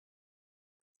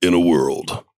In a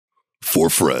world, 4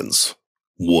 friends,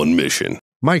 1 mission.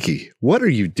 Mikey, what are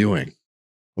you doing?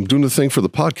 I'm doing the thing for the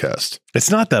podcast. It's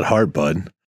not that hard,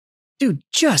 bud. Dude,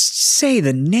 just say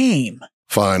the name.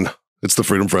 Fine. It's the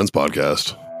Freedom Friends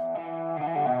podcast.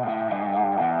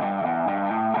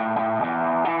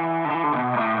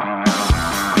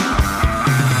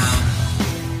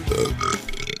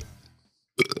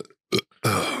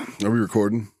 Are we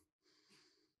recording?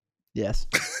 Yes.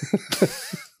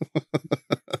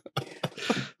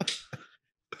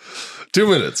 2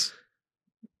 minutes.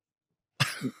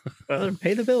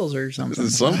 Pay the bills or something.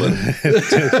 Something.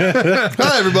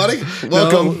 Hi, everybody.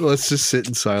 Welcome. No, let's just sit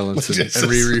in silence and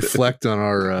reflect on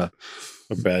our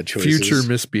Bad choices. future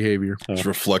misbehavior. Just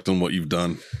reflect on what you've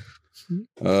done.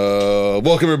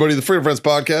 Welcome, everybody, to the Freedom Friends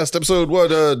podcast, episode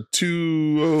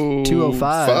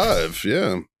 205.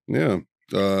 Yeah.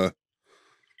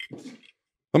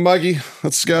 I'm Mikey.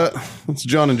 That's Scott. That's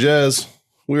John and Jazz.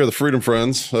 We are the Freedom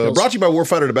Friends. Brought to you by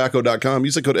warfightertobacco.com.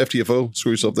 Use the code FTFO.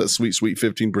 Screw yourself that sweet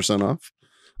 15% off.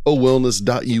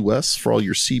 OWellness.us for all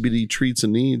your CBD treats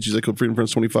and needs. Use that code Freedom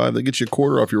Friends 25. That gets you a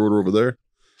quarter off your order over there.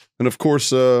 And of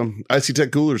course, Icy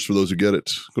Tech coolers for those who get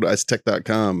it. Go to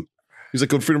icytech.com. Use that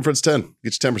code Freedom Friends 10.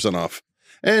 Get you 10% off.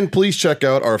 And please check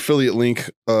out our affiliate link,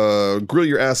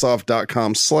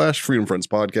 grillyourassoff.com/Freedom Friends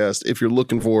podcast. If you're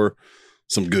looking for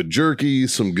some good jerky,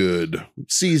 some good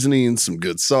seasonings, some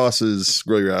good sauces,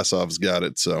 Grill Your Ass Off's got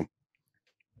it. So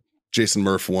Jason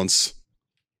Murph wants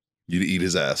you to eat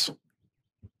his ass.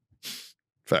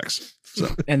 Facts.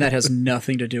 So And that has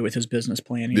nothing to do with his business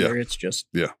plan either. Yeah. It's just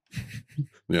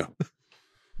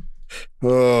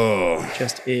oh,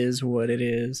 just is what it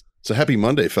is. so happy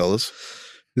Monday, fellas.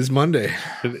 This Monday.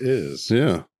 It is.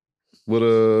 Yeah. What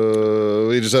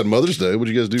we just had Mother's Day.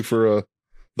 What'd you guys do for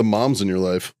the moms in your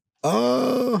life?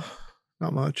 Not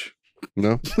much.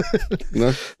 No?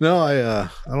 No? No,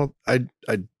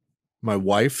 my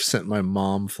wife sent my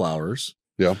mom flowers.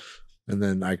 Yeah. And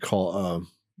then I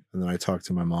talked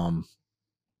to my mom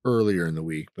earlier in the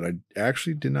week, but I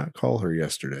actually did not call her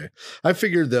yesterday. I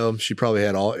figured though she probably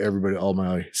had all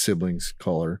my siblings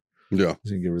call her. Yeah. I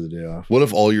was gonna give her the day off. What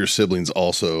if all your siblings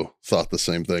also thought the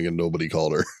same thing and nobody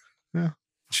called her?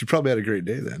 She probably had a great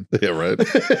day then. Yeah, right.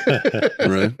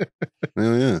 Right.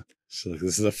 Yeah. So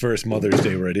this is the first Mother's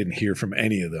Day where I didn't hear from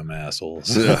any of them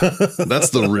assholes. Yeah. That's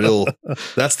the real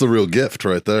gift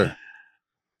right there.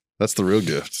 That's the real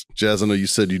gift. Jazz, I know you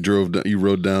said you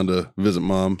rode down to visit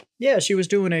mom. Yeah, she was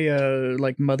doing a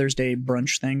like Mother's Day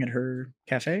brunch thing at her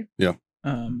cafe. Yeah.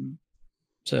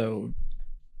 So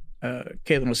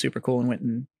Caitlin was super cool and went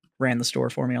and ran the store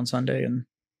for me on Sunday, and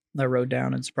I rode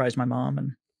down and surprised my mom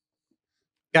and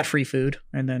got free food,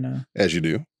 and then As you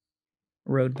do.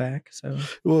 rode back. So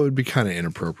Well, it would be kind of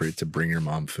inappropriate to bring your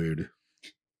mom food.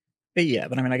 yeah,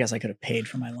 but I mean, I guess I could have paid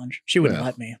for my lunch. She wouldn't Well,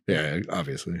 let me. Yeah,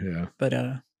 obviously. Yeah. But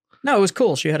no, it was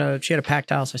cool. She had a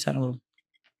packed house. I sat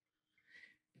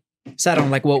on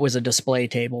like what was a display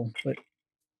table, but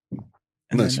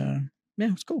Nice. then yeah,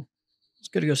 it was cool. It's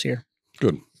good to go see her.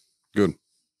 Good. You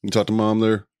talked to mom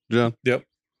there, John? Yep.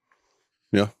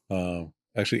 Yeah.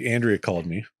 Actually, Andrea called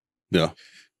me. Yeah.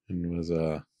 And was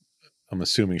I'm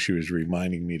assuming she was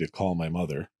reminding me to call my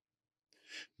mother,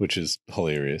 which is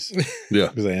hilarious. Yeah.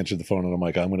 Because I answered the phone and I'm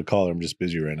like, I'm going to call her. I'm just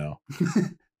busy right now.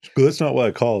 But that's not why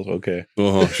I called. Okay.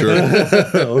 Uh-huh. Sure.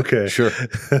 Okay. Sure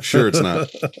it's not.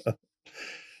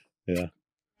 Yeah.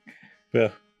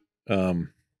 Other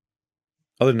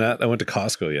than that, I went to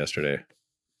Costco yesterday.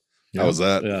 How was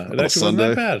that? Yeah. On It a actually wasn't Sunday?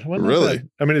 that bad. It wasn't that Really? bad.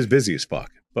 I mean, it's busy as fuck,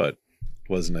 but it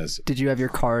wasn't as Did you have your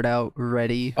card out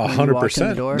ready? when you walked in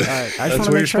the 100%. door? All right. I just That's want what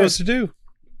to you're make sure. supposed to do.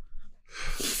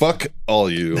 Fuck all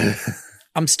you.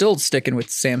 I'm still sticking with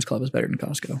Sam's Club is better than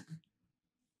Costco.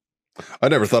 I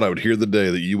never thought I would hear the day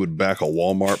that you would back a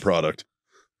Walmart product.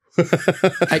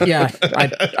 I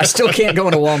still can't go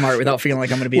into Walmart without feeling like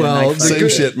I'm going to be Well, in a knife fight. Same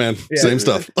shit, man. Yeah. Same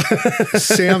stuff.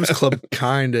 Sam's Club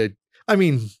kind of. I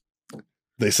mean,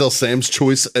 They sell Sam's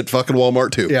Choice at fucking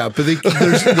Walmart too. yeah, but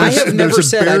I have never a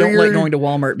said I don't like barrier- going to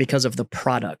Walmart because of the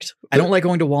product. I don't like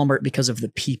going to Walmart because of the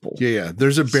people. Yeah.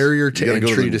 There's a barrier You to gotta go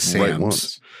entry to the right Sam's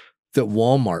ones. that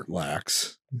Walmart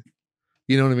lacks.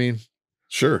 You know what I mean?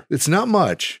 Sure. It's not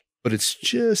much, but it's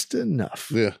just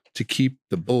enough Yeah. to keep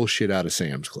the bullshit out of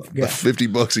Sam's Club. Yeah.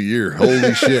 $50 a year.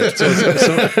 Holy shit. So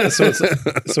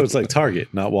it's like Target,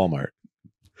 not Walmart.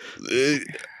 Yeah.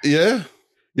 Yeah.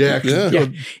 Yeah,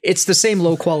 it's the same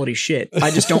low quality shit.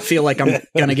 I just don't feel like I'm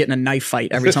gonna get in a knife fight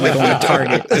every time I go into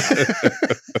Target.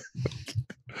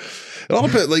 It all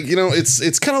depends. Like,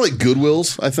 it's kind of like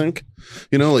Goodwills, I think.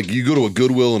 Like you go to a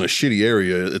Goodwill in a shitty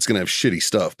area, it's going to have shitty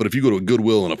stuff. But if you go to a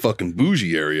Goodwill in a fucking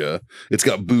bougie area, it's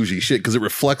got bougie shit because it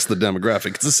reflects the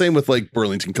demographic. It's the same with like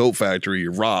Burlington Coat Factory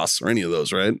or Ross or any of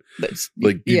those, right?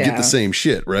 Like you get the same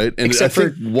shit, right? And except I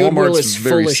think for Goodwill is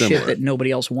very full of similar. shit that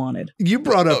nobody else wanted. You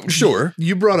brought up sure.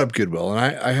 You brought up Goodwill, and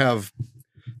I have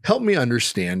helped me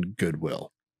understand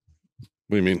Goodwill.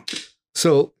 What do you mean?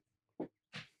 So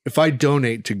if I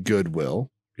donate to Goodwill,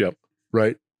 Yep.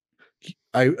 Right,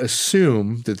 I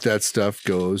assume that stuff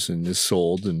goes and is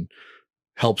sold and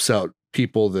helps out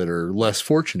people that are less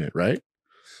fortunate, right?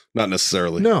 Not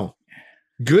necessarily. No.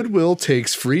 Goodwill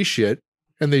takes free shit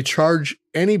and they charge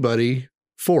anybody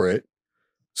for it.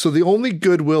 So the only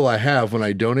goodwill I have when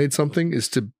I donate something is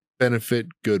to benefit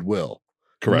Goodwill.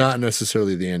 Correct. Not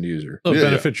necessarily the end user. Well, Yeah,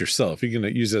 benefit yourself. You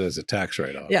can use it as a tax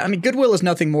write-off. Yeah, I mean, Goodwill is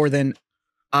nothing more than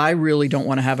I really don't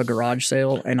want to have a garage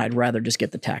sale, and I'd rather just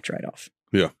get the tax write-off.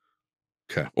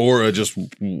 Or I just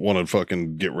want to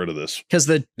fucking get rid of this. Because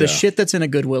the Yeah. shit that's in a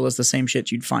Goodwill is the same shit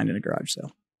you'd find in a garage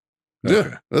sale. Okay.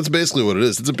 Yeah, that's basically what it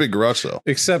is. It's a big garage sale.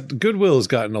 Except Goodwill has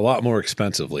gotten a lot more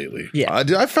expensive lately. Yeah.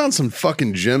 I found some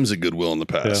fucking gems at Goodwill in the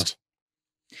past.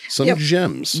 Some Yep.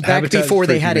 gems. Back Habitat before for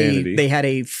they had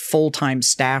Humanity. a full-time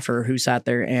staffer who sat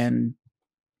there and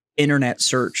internet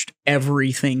searched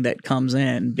everything that comes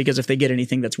in, because if they get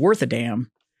anything that's worth a damn,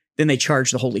 then they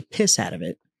charge the holy piss out of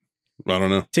it I don't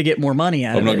know. to get more money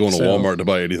out I'm of not it. going to So- Walmart to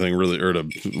buy anything really, or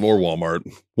Walmart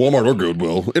or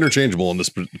Goodwill. Interchangeable in this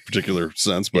particular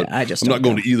sense, but Yeah, I just I'm not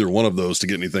don't going to either one of those to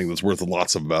get anything that's worth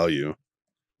lots of value.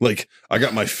 Like I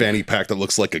got my fanny pack that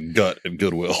looks like a gut at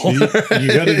Goodwill. You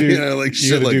got to do, like you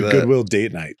shit gotta like do that. Goodwill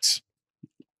date nights.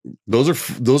 Those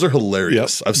are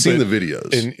hilarious. Yep. I've seen But- the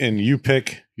videos. And you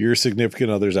pick your significant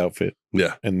other's outfit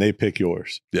Yeah, and they pick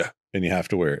yours. Yeah. And you have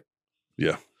to wear it.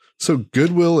 yeah, So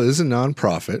Goodwill is a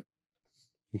nonprofit.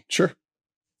 sure.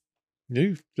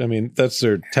 I mean, that's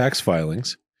their tax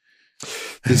filings.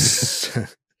 This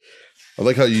I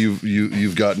like how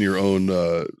you've gotten your own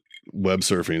web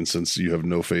surfing since you have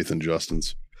no faith in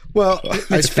Justin's. well,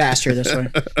 It's faster this way.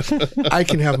 I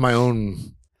can have my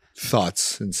own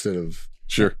thoughts instead of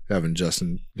Sure. having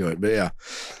Justin do it. But yeah.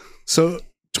 So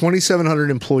 2,700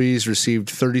 employees received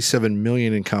 $37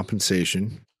 million in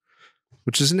compensation,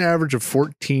 which is an average of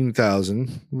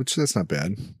 14,000, which that's not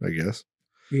bad, I guess.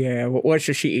 Yeah, what's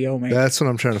your CEO make? That's what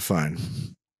I'm trying to find.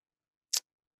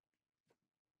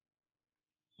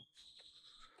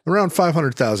 Around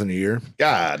 500,000 a year,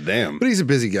 God damn. but he's a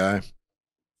busy guy.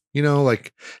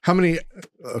 Like how many?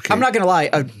 Okay, I'm not gonna lie.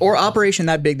 Or operation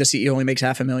that big, the CEO only makes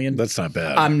 $500,000. That's not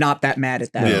bad. I'm not that mad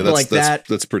at that. Yeah, But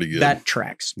that's pretty good. that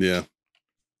tracks. Yeah.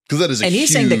 Because that is a And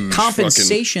he's saying the huge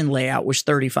compensation layout was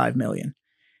 $35 million.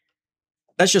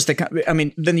 That's just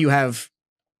then you have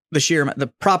the sheer amount, the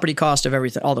property cost of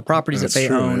everything, all the properties That's that they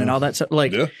true, own yeah. and all that stuff.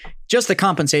 Like Yeah. just the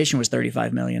compensation was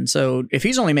 $35 million. So if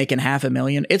he's only making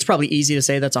 $500,000, it's probably easy to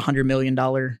say that's $100 million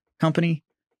company,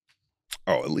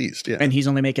 Oh, at least, yeah. and he's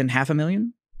only making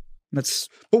 $500,000. That's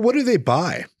But what do they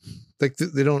buy? Like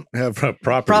they don't have.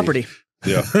 property.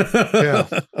 Yeah. Yeah,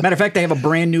 Matter of fact, they have a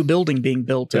brand new building being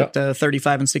built Yep. at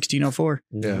 35 and 1604.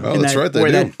 yeah. Oh, And that's right. They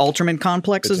where do. that Ultraman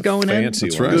complex It's is a going in. fancy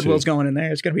That's one, right. Goodwill's too. going in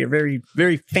there. It's going to be a very,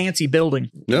 very fancy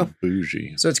building. Yeah.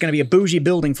 Bougie. So it's going to be a bougie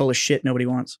building full of shit nobody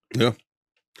wants. Well,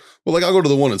 like I'll go to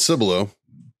the one in Cibolo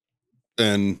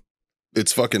and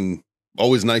it's fucking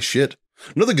always nice shit.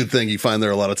 Another good thing you find there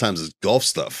a lot of times is golf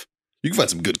stuff. You can find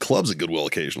some good clubs at Goodwill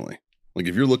occasionally. Like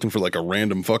if you're looking for like a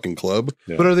random fucking club,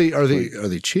 Yeah. But are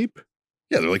they cheap?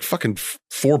 yeah, they're like fucking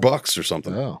 $4 or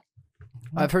something. Oh,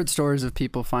 I've heard stories of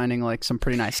people finding like some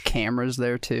pretty nice cameras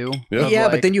there too. Yeah. Of, Yeah,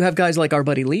 like- but then you have guys like our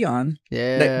buddy Leon.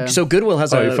 yeah, So Goodwill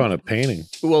has Oh, you found a painting.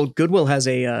 Goodwill has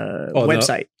a Oh, no.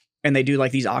 website, and they do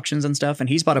like these auctions and stuff. And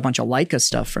he's bought a bunch of Leica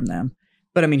stuff from them.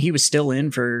 But I mean, he was still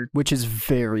in for which is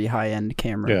very high end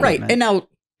camera. Yeah. right. equipment. And now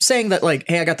saying that like,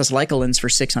 hey, I got this Leica lens for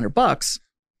 $600,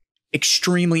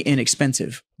 extremely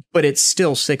inexpensive, but it's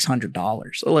still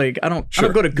 $600. Like I don't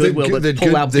go to Goodwill to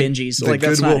pull out Benjis. Like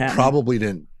that's Goodwill not happening. probably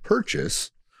didn't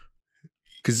purchase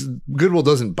because Goodwill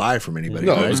doesn't buy from anybody.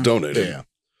 No, right? it was donated. Yeah.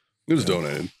 It was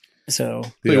donated. So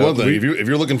Tell you Yeah, one thing, we- if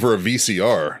you're looking for a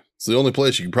VCR, it's the only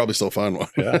place you can probably still find one.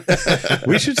 Yeah.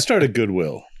 We should start a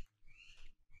Goodwill,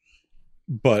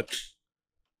 but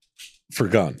for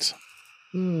guns.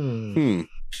 Hmm.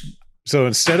 So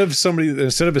instead of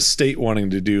a state wanting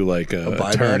to do like a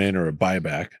buyback? turn in or a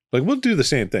buyback, like we'll do the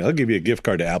same thing. I'll give you a gift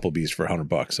card to Applebee's for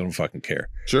 $100. I don't fucking care.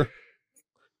 Sure.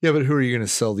 Yeah, but who are you going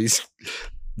to sell these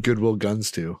Goodwill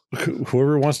guns to?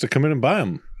 Whoever wants to come in and buy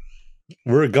them.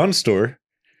 We're a gun store.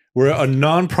 We're a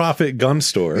non-profit gun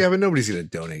store. Yeah, but nobody's gonna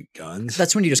donate guns.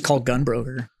 That's when you just call gun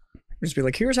broker. Just be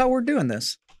like, here's how we're doing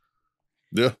this.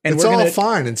 Yeah. And It's we're all gonna,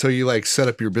 fine until you like set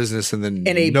up your business and then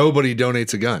And nobody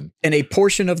donates a gun. and a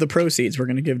portion of the proceeds we're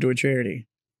going to give to a charity.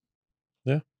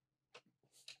 Yeah.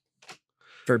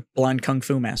 For blind kung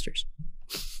fu masters.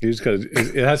 You just gotta,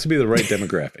 it has to be the right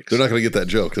demographics. They're not going to get that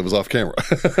joke. It was off camera.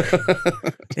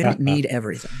 They don't need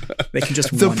everything. They can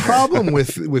just The wonder. problem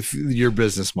with your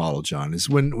business model, John, is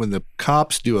when the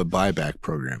cops do a buyback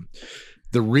program,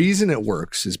 the reason it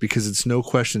works is because it's no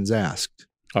questions asked.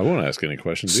 I won't ask any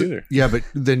questions either. Yeah, but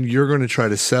then you're going to try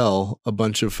to sell a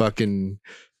bunch of fucking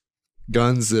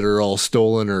guns that are all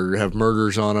stolen or have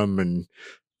murders on them. And,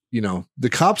 you know, the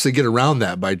cops, they get around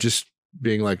that by just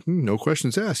being like, no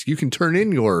questions asked. You can turn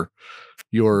in your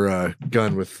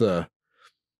gun with,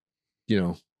 you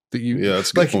know, that you, Yeah,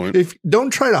 that's a good like, point. if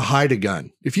don't try to hide a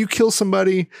gun. If you kill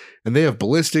somebody and they have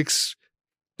ballistics,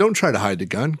 don't try to hide the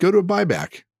gun. Go to a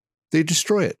buyback. They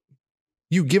destroy it.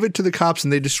 You give it to the cops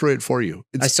and they destroy it for you.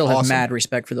 It's I still have awesome. mad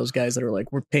respect for those guys that are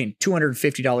like, we're paying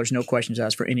 $250, no questions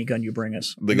asked for any gun you bring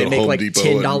us. They They go to make Home like Depot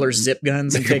 $10 and- zip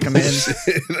guns and take them in.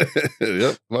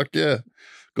 Yep. Fuck yeah.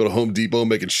 Go to Home Depot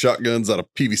making shotguns out of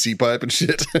PVC pipe and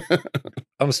shit.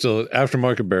 I'm still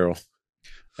aftermarket barrel.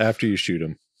 After you shoot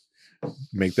them,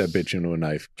 make that bitch into a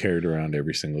knife, carry it around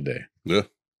every single day. Yeah.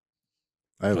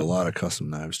 I have a lot of custom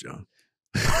knives, John.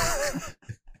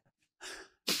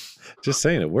 Just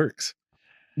saying, it works.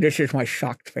 This is my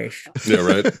shocked face. Yeah,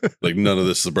 right. Like none of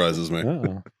this surprises me.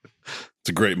 Oh. It's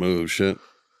a great move, shit.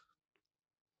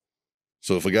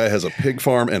 So if a guy has a pig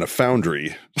farm and a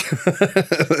foundry,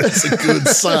 that's a good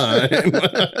sign.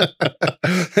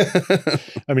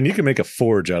 I mean, you can make a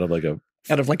forge out of like a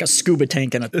Out of like a scuba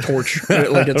tank and a torch.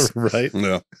 Like it's right.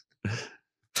 Yeah.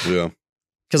 Yeah.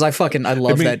 because I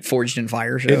love mean, that Forged in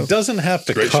Fire show. It doesn't have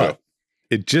to Great cut. show.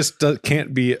 It just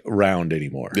can't be round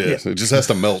anymore. Yeah. It just has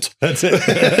to melt. That's it.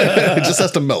 It just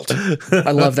has to melt.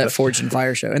 I love that Forged in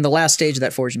Fire show. And the last stage of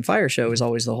that Forged in Fire show is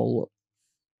always the whole.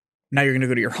 Now you're going to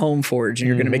go to your home forge and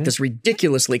you're going to make Mhm. this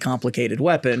ridiculously complicated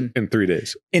weapon In 3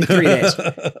 days. in 3 days.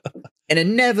 And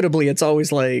inevitably, it's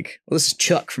always like, well, this is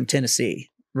Chuck from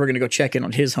Tennessee. We're going to go check in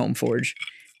on his home forge.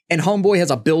 And Homeboy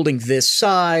has a building this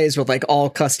size with like all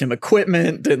custom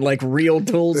equipment and like real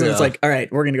tools. And it's Yeah. like, all right,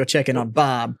 we're going to go check in on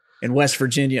Bob in West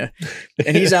Virginia.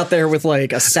 And he's out there with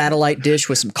like a satellite dish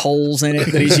with some coals in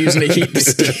it that he's using to heat the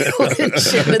steel and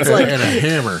shit. And it's like, and a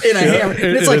hammer. in a hammer.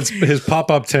 And it's like, his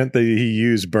pop-up tent that he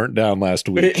used burnt down last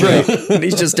week. right. And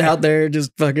he's just out there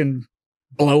just fucking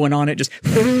blowing on it. Just,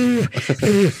 and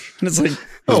it's like,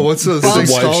 Oh, what's those Bob's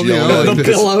things wife's called? You know, yelling like the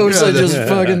this- pillows yeah, are the- just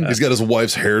fucking. He's got his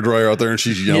wife's hairdryer out there and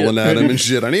she's yelling at him and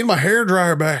shit. I need my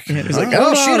hairdryer back. And he's like, Hold oh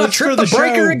on, shit, I it's for tripped the the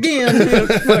breaker show." again.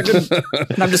 Fucking-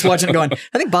 and I'm just watching it going,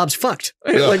 I think Bob's fucked.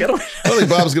 Yeah. Like, I don't. I don't think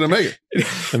Bob's going to make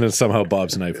it. And then somehow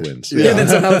Bob's knife wins. And then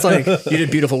somehow it's like, you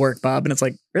did beautiful work, Bob. And it's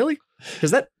like, really?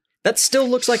 Because that still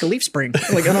looks like a leaf spring.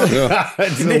 Like, I don't. Yeah.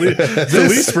 It's the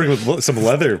leaf spring with some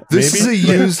leather. This is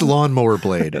maybe. a used lawnmower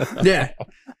blade. Yeah.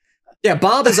 Yeah,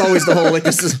 Bob is always the whole, like,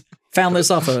 this is, found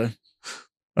this off a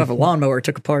lawnmower,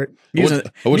 took apart. I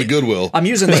went to Goodwill. I'm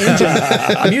using the engine.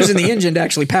 I'm using the engine to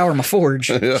actually power my forge.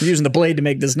 Yeah. I'm using the blade to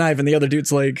make this knife. And the other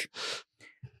dude's like,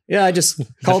 yeah, I just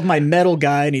called my metal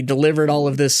guy and he delivered all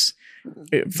of this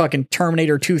fucking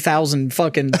Terminator 2000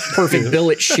 fucking perfect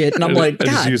billet shit. And I'm like, I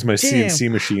just God used my damn. CNC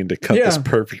machine to cut this Yeah.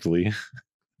 perfectly.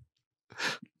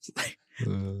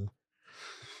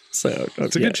 So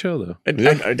It's a good show, though.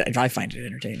 I find it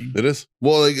entertaining. It is.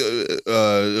 Well, like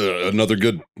another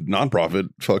good nonprofit,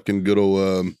 fucking good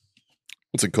old,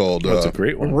 what's it called? That's a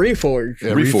great one. Reforged.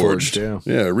 Yeah, Reforged. Yeah.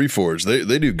 Yeah, Reforged.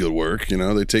 They do good work. You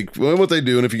know, they take what they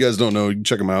do, and if you guys don't know, you can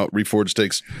check them out. Reforged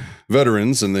takes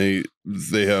veterans, and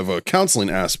they have a counseling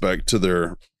aspect to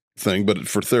their thing, but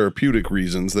for therapeutic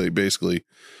reasons, they basically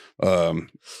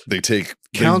they take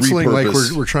Counseling, they like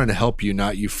repurpose- we're trying to help you,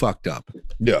 not you fucked up.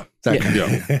 yeah That Yeah. kind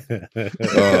of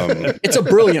yeah. It's a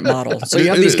brilliant model. So you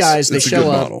have It these is. guys, they It's a show good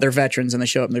up, model. they're veterans, and they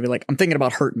show up and they'll be like, I'm thinking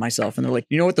about hurting myself. And they're like,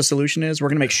 you know what the solution is? We're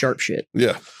going to make sharp shit.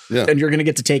 Yeah. And you're going to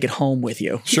get to take it home with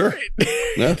you. Sure.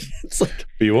 Yeah. It's like,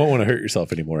 But you won't want to hurt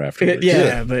yourself anymore afterwards.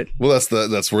 yeah, but Well,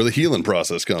 that's where the healing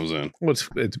process comes in. Well,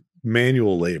 it's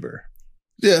manual labor.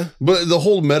 Yeah, but the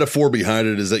whole metaphor behind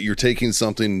it is that you're taking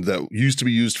something that used to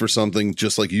be used for something,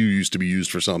 just like you used to be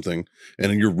used for something,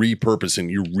 and you're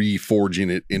repurposing, you're reforging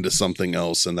it into something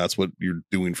else, and that's what you're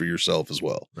doing for yourself as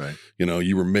well. Right. You know,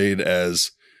 you were made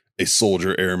as a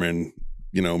soldier, airman,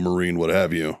 Marine, what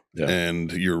have you, Yeah.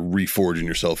 and you're reforging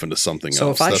yourself into something So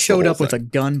else. if I That's the showed whole up with a thing.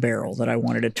 gun barrel that I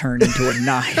wanted to turn into a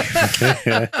knife,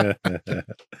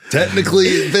 Technically,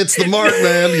 it fits the mark,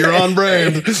 man. You're on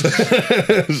brand. Just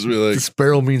be like, This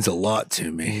barrel means a lot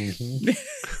to me.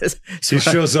 He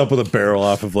shows up with a barrel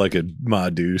off of like a Ma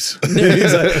Deuce.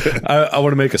 He's like, I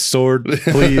want to make a sword,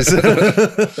 please.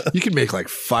 You can make like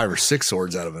 5 or 6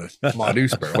 swords out of a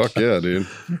Modus barrel. fuck yeah, dude.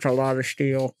 it's a lot of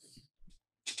steel.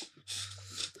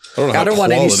 I don't know how I don't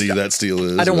want any quality st- that steel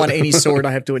is. I don't but- want any sword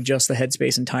I have to adjust the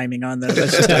headspace and timing on, though.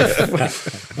 That's just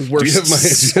a Do you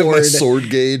worst have my sword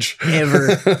gauge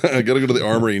ever. I gotta go to the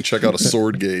armory and check out a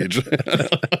sword gauge.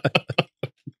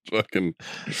 Fucking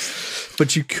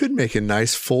But you could make a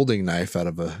nice folding knife out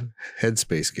of a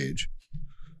headspace gauge.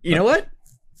 You know what?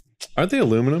 Aren't they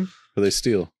aluminum? Or are they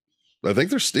steel? I think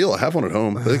they're steel. I have one at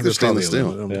home. I think they're probably stainless steel.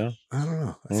 aluminum. Yeah. I don't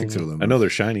know. I think they're aluminum. I know they're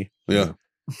shiny. Yeah.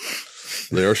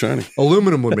 They are shiny.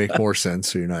 Aluminum would make more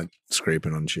sense, so you're not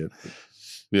scraping on shit.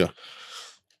 I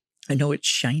know it's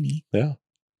shiny. Yeah.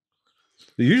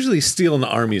 Usually steel in the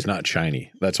army is not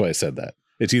shiny. That's why I said that.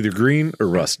 It's either green or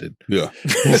rusted. Yeah.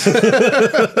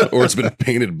 Or it's been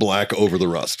painted black over the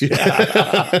rust.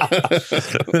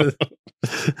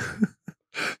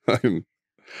 I don't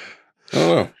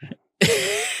know.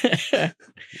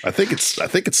 I think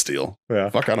it's steel. Yeah.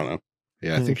 Fuck, I don't know.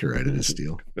 Yeah, I think you're right. It is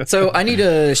steel. So I need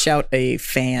to shout a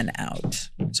fan out.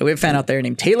 So we have a fan out there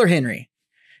named Taylor Henry.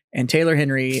 And Taylor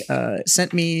Henry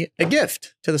sent me a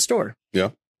gift to the store. Yeah.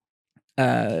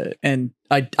 And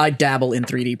I dabble in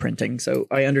 3D printing, so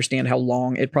I understand how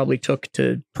long it probably took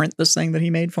to print this thing that he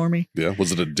made for me. Yeah.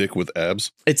 Was it a dick with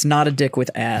abs? It's not a dick with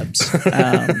abs.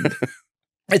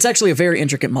 It's actually a very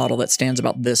intricate model that stands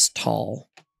about this tall.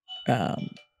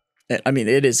 I mean,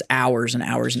 it is hours and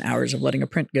hours and hours of letting a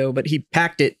print go, but he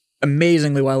packed it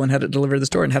amazingly well and had it delivered to the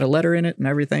store and had a letter in it and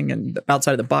everything. And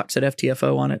outside of the box said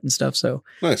FTFO on it and stuff. So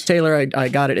Nice. Taylor, I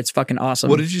got it. It's fucking awesome.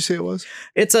 What did you say it was?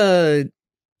 It's a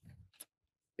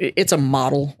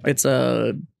model. It's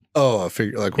a, Oh, a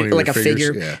figure, like one of Like your a figures?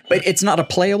 figure. Yeah. but it's not a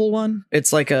playable one.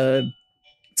 It's like a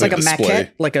Like a maquette,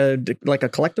 display. like a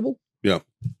collectible. Yeah.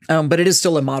 But it is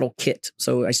still a model kit,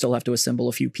 so I still have to assemble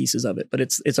a few pieces of it. But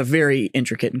it's a very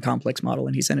intricate and complex model,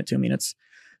 and he sent it to me, and it's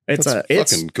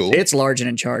fucking cool. It's large and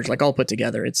in charge. Like all put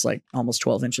together, it's like almost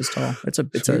 12 inches tall. It's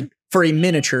a for a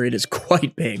miniature, it is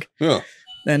quite big. Yeah.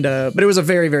 And but it was a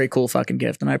very, very cool fucking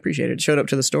gift, and I appreciate it. It showed up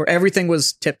to the store. Everything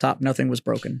was tip top. Nothing was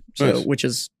broken. So Nice. which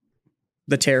is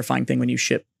the terrifying thing when you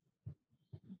ship.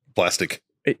 Plastic.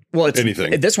 It's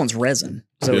Anything. This one's resin,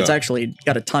 so it's Yeah. actually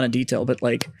got a ton of detail. But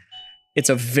like, it's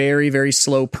a very, very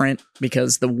slow print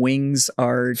because the wings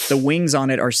on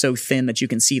it are so thin that you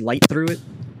can see light through it.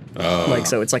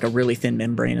 So it's like a really thin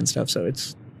membrane and stuff. So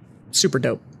it's super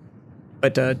dope.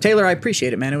 But Taylor, I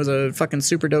appreciate it, man. It was a fucking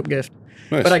super dope gift.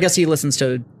 Nice. But I guess he listens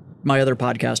to my other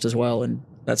podcast as well, and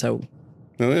that's how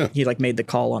Oh yeah. he like made the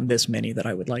call on this mini that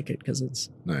I would like it because it's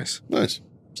Nice. Nice.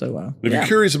 so. If you're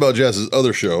curious about Jazz's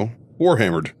other show,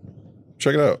 Warhammered,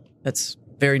 check it out. That's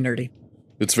very nerdy.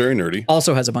 It's very nerdy.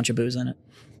 Also has a bunch of booze in it.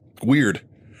 Weird.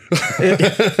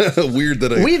 Weird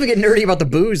that I We even get nerdy about the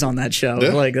booze on that show.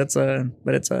 Yeah. Like it's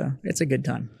a good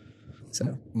time.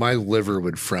 So My liver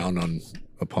would frown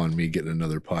upon me getting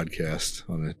another podcast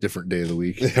on a different day of the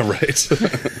week. Yeah,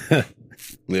 right.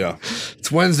 Yeah.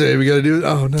 It's Wednesday. We got to do it.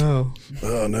 Oh, no.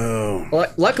 Oh no.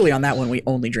 luckily on that one we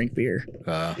only drink beer,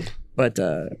 but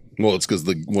Well, it's because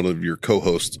one of your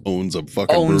co-hosts owns a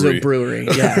fucking owns brewery. a brewery.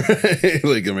 Yeah,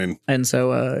 Like, I mean, and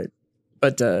so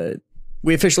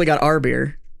we officially got our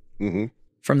beer mhm.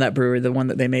 from that brewery, the one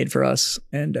that they made for us,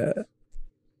 and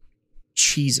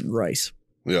cheese and rice.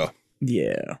 Yeah.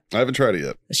 Yeah, I haven't tried it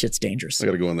yet. that shit's dangerous. I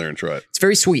got to go in there and try it. It's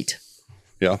very sweet.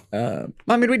 Yeah.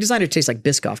 I mean, we designed it to taste like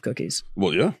Biscoff cookies,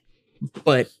 Well, yeah.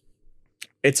 but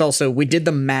it's also, we did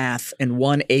the math, and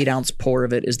 1 8-ounce pour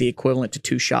of it is the equivalent to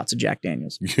 2 shots of Jack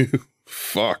Daniels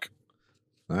Fuck.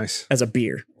 Nice. as a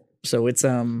beer. So it's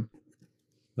That'll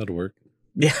work.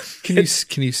 yeah. Can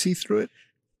you see through it?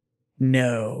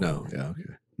 No. No. Yeah. Okay.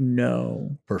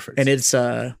 No. Perfect. And it's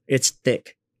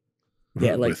thick.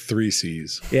 Yeah, like with 3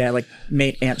 C's. yeah, like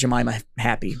made Aunt Jemima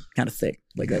happy, kind of thick.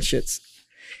 Like that shit's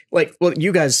like, well,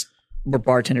 you guys were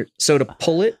bartenders, so to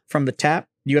pull it from the tap,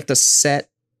 you have to set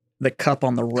the cup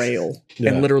on the rail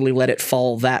Yeah. and literally let it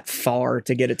fall that far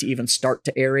to get it to even start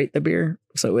to aerate the beer.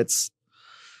 So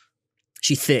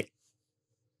she thick.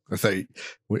 I thought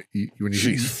when you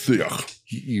She's thick.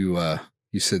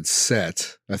 you said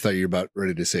set. I thought you were about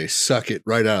ready to say suck it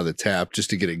right out of the tap just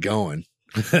to get it going.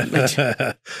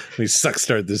 We suck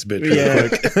start this bitch Yeah. real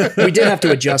quick. We did have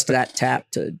to adjust that tap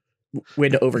we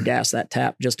had to overgas that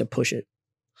tap just to push it.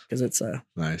 because it's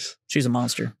Nice. she's a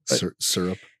monster. But-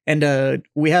 Syrup. and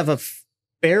we have a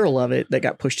barrel of it that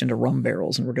got pushed into rum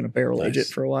barrels, and we're going to barrel age it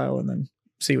Nice. for a while and then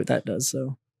see what that does.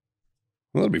 So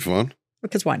Well, that'd be fun.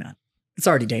 because why not? It's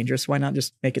already dangerous. Why not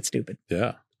just make it stupid?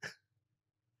 Yeah.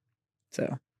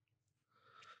 So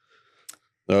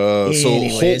So Holt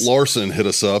Anyways. Larson hit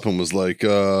us up and was like,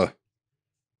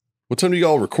 what time do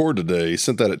y'all record today? He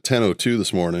sent that at 10:02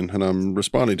 this morning, and I'm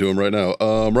responding to him right now.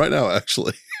 Right now,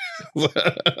 actually.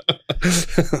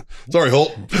 Sorry,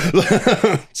 Holt.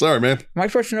 Sorry, man. am I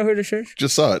supposed to know who this is?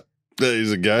 Just saw it.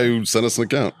 He's a guy who sent us an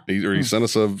account. He sent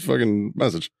us a fucking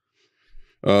message.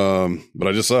 But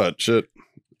I just saw it. Shit.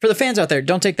 For the fans out there,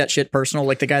 don't take that shit personal.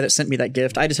 Like the guy that sent me that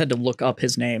gift, I just had to look up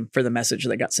his name for the message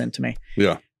that got sent to me.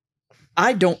 Yeah.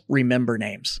 I don't remember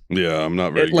names. Yeah, I'm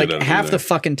not very Like good at it. half either. the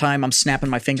fucking time, I'm snapping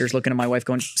my fingers, looking at my wife,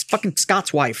 going, "It's fucking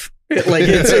Scott's wife."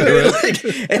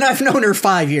 And I've known her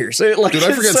 5 years. Dude, I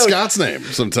forget so- Scott's name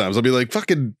sometimes. I'll be like,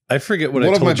 fucking I forget what one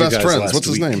I of told my you best guys friends. last What's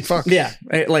his week. name? Fuck. Yeah,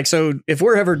 so if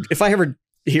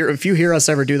you hear us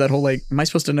ever do that whole like, am I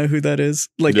supposed to know who that is?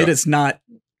 Like, Yeah. it is not.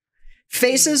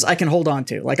 Faces I can hold on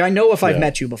to. Like I know if I've Yeah.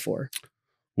 met you before.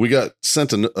 We got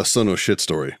sent a son of shit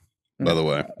story, by the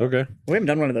way. Okay. We haven't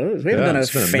done one of those. We haven't Yeah, done a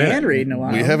it's been a fan minute. read in a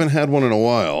while. We haven't had one in a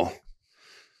while.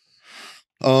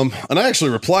 And I actually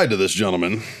replied to this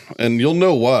gentleman, and you'll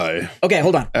know why. Okay,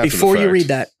 hold on. After the Before you fact. read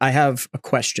that, I have a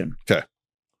question. Okay.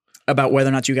 About whether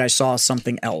or not you guys saw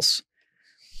something else.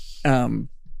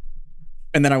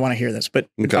 And then I want to hear this, but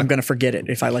Okay. I'm going to forget it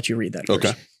if I let you read that. first.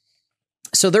 Okay.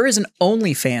 So there is an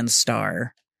OnlyFans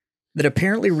star that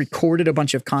apparently recorded a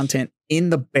bunch of content in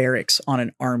the barracks on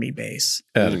an army base.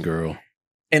 Add a girl.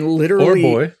 And Or literally,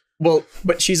 boy. well,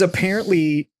 but she's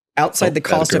apparently outside Oh, the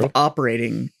cost atta of girl.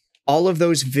 operating all of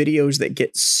those videos that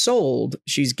get sold.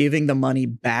 She's giving the money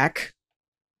back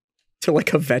to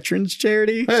like a veterans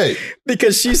charity Hey,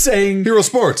 because she's saying Hero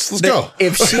Sports. Let's that go.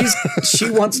 if she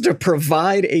wants to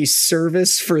provide a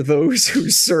service for those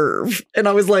who serve. And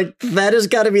I was like, that has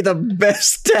got to be the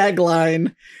best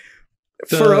tagline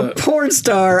for a porn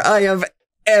star I have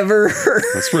ever heard.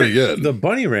 That's pretty good. The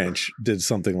Bunny Ranch did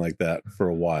something like that for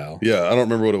a while. Yeah, I don't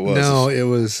remember what it was. No, it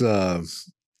was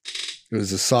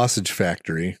a sausage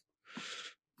factory.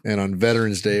 And on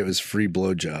Veterans Day, it was free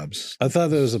blowjobs. I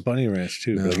thought there was a Bunny Ranch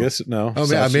too. But No. I guess no. Oh,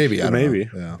 Sausage- maybe. I don't maybe.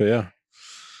 know. Yeah. But yeah.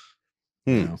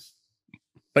 Hmm.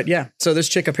 But yeah, so this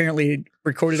chick apparently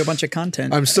recorded a bunch of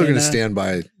content. I'm still going to and, stand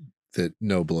by that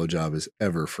no blowjob is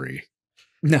ever free.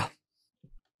 No.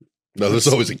 No, there's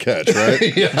always a catch,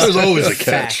 right? Yeah. There's always a catch.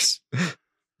 Facts.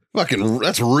 Fucking,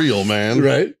 that's real, man.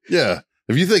 Right? Yeah.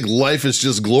 If you think life is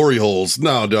just glory holes,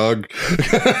 no, dog.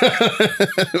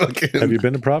 Fucking- Have you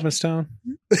been to Provincetown?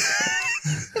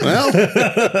 well,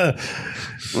 I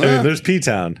mean, there's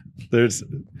P-Town. There's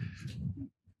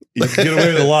you can get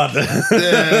away with a lot.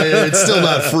 yeah, it's still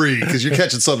not free because you're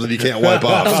catching something you can't wipe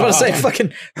I was off. going to say,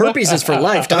 fucking herpes is for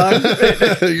life, dog.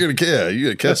 you're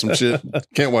gonna catch some shit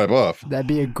can't wipe off. That'd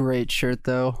be a great shirt,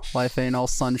 though. Life ain't all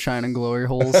sunshine and glory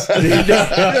holes.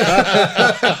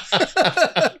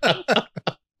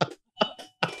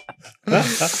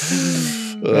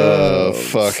 Oh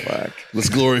fuck! This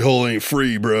glory hole ain't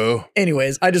free, bro.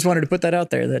 Anyways, I just wanted to put that out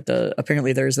there that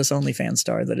apparently there's this OnlyFans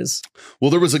star that is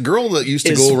Well, there was a girl that used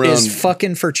to go around.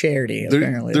 fucking for charity.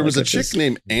 Apparently, There was a which chick is-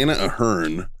 named Anna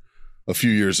Ahern a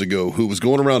few years ago who was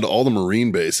going around to all the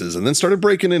Marine bases and then started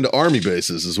breaking into Army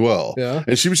bases as well. Yeah.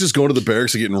 And she was just going to the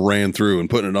barracks and getting ran through and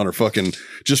putting it on her fucking,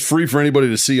 just free for anybody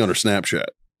to see on her Snapchat.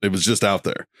 It was just out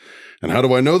there. And how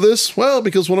do I know this? Well,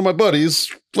 because one of my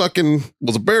buddies fucking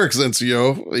was a barracks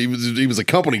NCO. He was a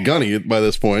company gunny by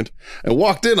this point and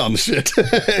walked in on the shit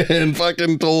and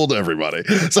fucking told everybody.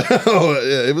 So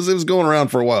yeah, it was going around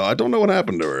for a while. I don't know what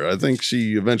happened to her. I think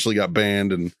she eventually got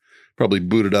banned and probably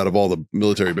booted out of all the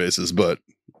military bases, but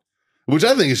which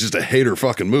I think is just a hater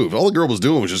fucking move. All the girl was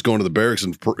doing was just going to the barracks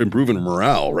and improving her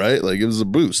morale, right? Like it was a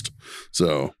boost.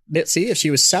 So See, if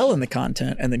she was selling the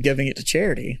content and then giving it to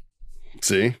charity.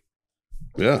 see,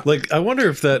 yeah. Like, I wonder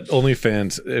if that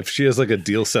OnlyFans, if she has like a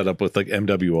deal set up with like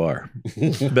MWR.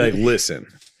 Like, listen,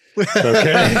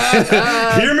 okay,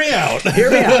 hear me out. Hear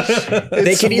me out.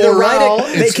 They can either ride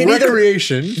it. They It's can either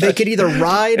recreation. they can either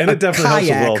ride And a it definitely helps with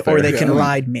kayak welfare. or they can Yeah.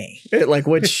 ride me. Like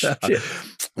which? Shit.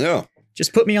 Yeah.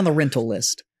 Just put me on the rental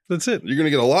list. That's it. You're going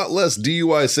to get a lot less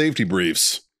DUI safety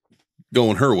briefs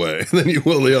going her way than you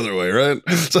will the other way, right?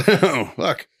 So,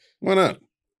 fuck, why not?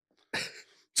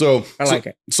 So, I like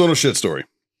it. So no shit story.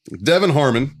 Devin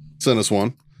Harmon sent us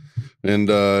one, and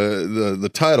the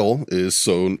title is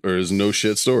No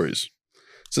Shit Stories.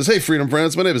 It says, "Hey, Freedom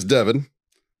Friends, my name is Devin,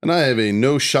 and I have a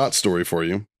no shot story for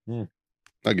you." Hmm.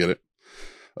 I get it.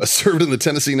 I served in the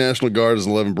Tennessee National Guard as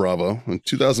an 11 Bravo. In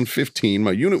 2015,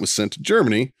 my unit was sent to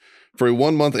Germany for a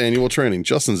 1-month annual training.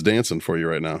 Justin's dancing for you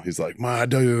right now. He's like, my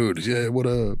dude, yeah, what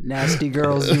up? Nasty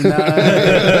girls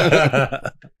unite.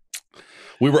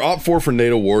 We were Op 4 for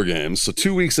NATO war games. So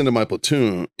 2 weeks into my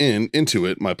platoon,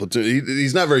 my platoon,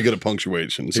 he's not very good at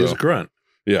punctuation. He So was a grunt.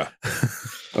 yeah.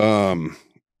 Fuck,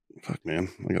 man.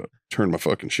 I gotta turn my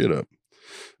fucking shit up.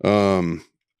 Where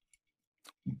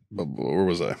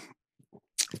was I?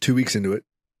 2 weeks into it.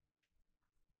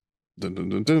 Dun, dun,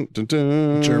 dun, dun, dun,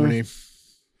 dun. Germany.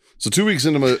 So 2 weeks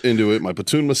into it, my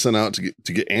platoon was sent out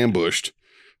to get ambushed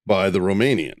by the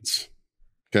Romanians.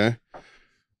 Okay.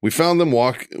 We found them.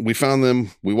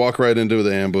 We walk right into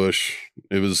the ambush.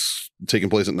 It was taking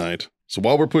place at night. So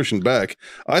while we're pushing back,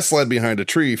 I slide behind a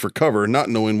tree for cover, not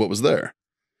knowing what was there.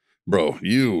 Bro,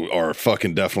 you are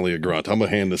fucking definitely a grunt. I'm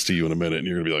gonna hand this to you in a minute, and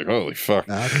you're gonna be like, "Holy fuck!"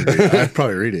 I'd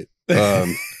probably read it.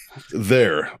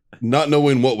 There, not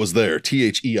knowing what was there.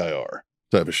 THEIR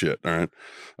type of shit. All right.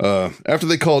 After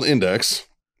they called index.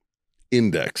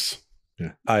 IN.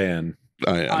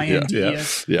 Yeah.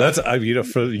 That's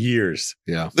for years.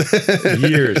 Yeah.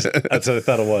 Years. That's what I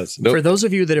thought it was. Nope. For those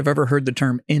of you that have ever heard the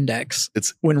term index,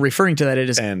 It's- when referring to that,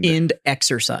 it is End. end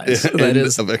exercise. End That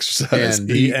is of exercise. And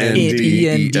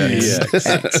ENDEX.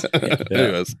 ENDEX.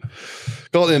 Anyways,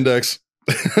 called index.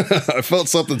 I felt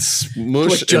something smush.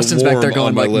 Like Justin's and back warm there going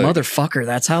on my like, leg. motherfucker,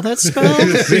 that's how that's spelled?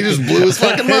 He just blew his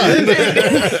fucking mind.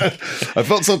 I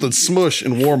felt something smush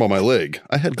and warm on my leg.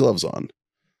 I had gloves on.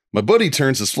 My buddy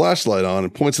turns his flashlight on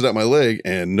and points it at my leg,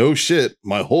 and no shit,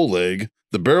 my whole leg,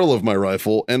 the barrel of my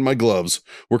rifle, and my gloves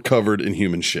were covered in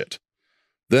human shit.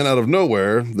 Then out of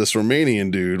nowhere, this Romanian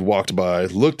dude walked by,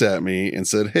 looked at me, and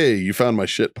said, "Hey, you found my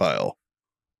shit pile."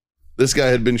 This guy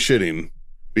had been shitting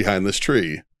behind this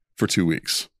tree for 2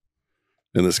 weeks.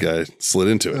 And this guy slid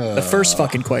into it. The first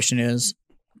fucking question is,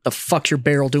 the fuck's your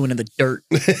barrel doing in the dirt?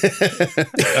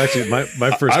 Actually, my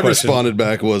first I question. responded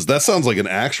back was, that sounds like an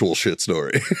actual shit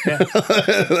story. Yeah.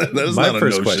 That is My not a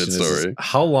first no question shit is, story.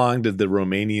 how long did the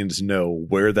Romanians know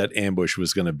where that ambush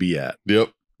was going to be at? Yep.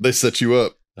 They set you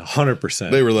up.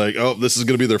 100%. They were like, "Oh, this is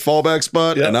going to be their fallback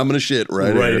spot, Yep. and I'm going to shit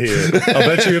right here. here." I'll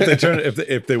bet you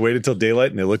if they waited till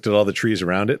daylight and they looked at all the trees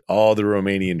around it, all the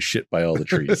Romanians shit by all the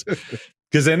trees.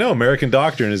 Because they know American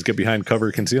doctrine is get behind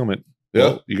cover concealment. Yep.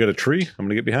 Well, you got a tree? I'm going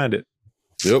to get behind it.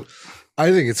 Yep.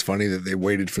 I think it's funny that they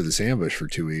waited for this ambush for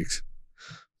 2 weeks.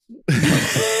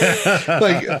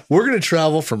 Like, we're going to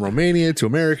travel from Romania to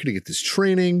America to get this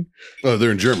training Oh,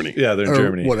 they're in Germany. Yeah, they're in or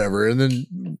Germany. whatever. And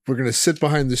then we're going to sit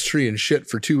behind this tree and shit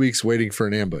for 2 weeks waiting for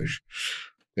an ambush.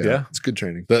 Yeah. It's good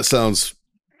training. That sounds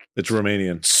It's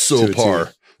Romanian. so To-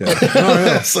 par. Yeah. That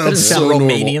That sounds doesn't so sound normal.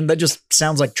 Romanian. That just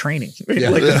sounds like training. Yeah.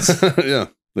 Like, Yeah. Yeah.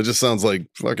 That just sounds like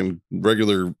fucking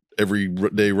regular,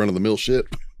 everyday run of the mill shit.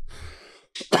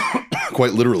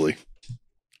 Quite literally.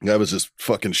 Guy was just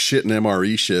fucking shitting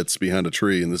MRE shits behind a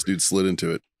tree, and this dude slid into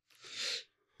it.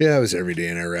 Yeah, I was every day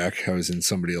in Iraq. I was in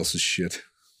somebody else's shit.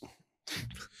 I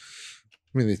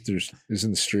mean, it's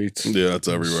in the streets. Yeah, it's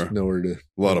There's everywhere. nowhere to.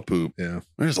 A lot of poop. Yeah.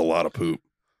 There's a lot of poop.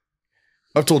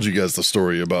 I've told you guys the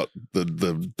story about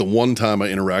the one time I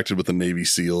interacted with a Navy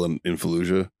SEAL in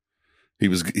Fallujah. He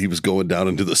was going down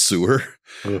into the sewer,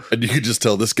 Ugh. and you could just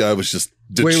tell this guy was just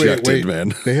Wait, dejected,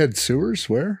 man. They had sewers?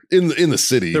 Where? In the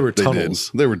city, There were they did.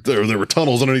 tunnels. There were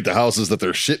tunnels underneath the houses that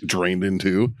their shit drained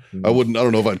into. I don't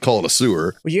know if I'd call it a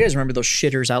sewer. well, you guys remember those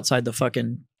shitters outside the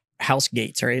fucking house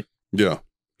gates, right? Yeah,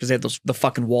 Because they had the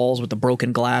fucking walls with the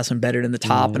broken glass embedded in the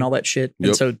top and all that shit. And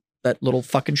Yep. so that little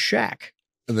fucking shack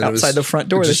And then it was outside the front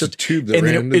door, just that's a just tube that and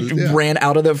ran then into it ran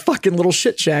out of the fucking little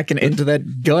shit shack and into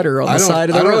that gutter on the side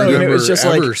of the I don't road. And it remember was just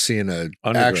ever like, seeing an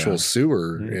Underground. actual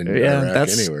sewer in Yeah, Iraq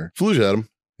that's- anywhere. Fallujah had them.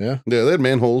 Yeah. Yeah, they had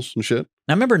manholes and shit.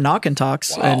 I remember knock and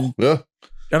talks, and Yeah,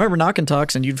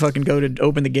 you'd fucking go to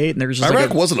open the gate, and there was just Iraq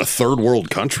like wasn't a third world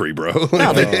country, bro.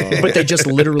 no, but they just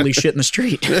literally shit in the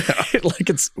street. Like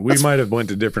it's We might have went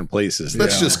to different places.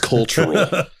 That's Yeah. just cultural.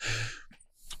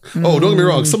 Oh, don't get me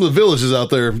wrong. Some of the villages out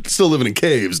there still living in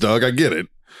caves, dog. I get it.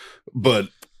 But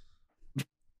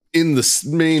in the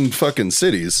main fucking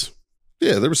cities,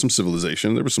 yeah, there was some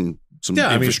civilization. There was some Yeah, I mean,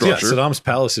 yeah, infrastructure. Saddam's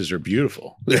palaces are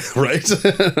beautiful. Yeah, right?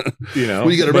 You know,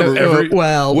 Well, you gotta But remember-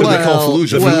 well, What do they call Fallujah?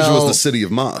 Fallujah was well, the city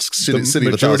of mosques. City, the city of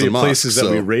a majority thousand of mosques. places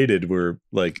that we so, raided were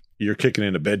like you're kicking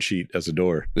in a bed sheet as a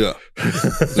door. yeah.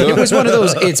 It was one of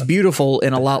those. It's beautiful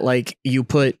and a lot like you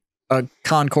put a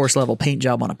concourse level paint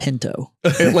job on a Pinto.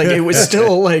 It was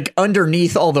still like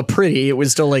underneath all the pretty. It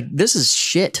was still like this is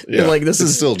shit. Yeah. Like this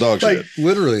It's is still dog Like, shit.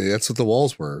 literally, that's what the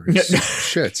walls were. It's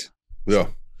shit. Yeah.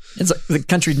 it's like the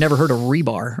country'd never heard of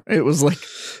rebar. It was like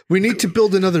We need to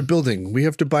build another building. We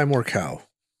have to buy more cow.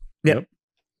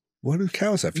 What do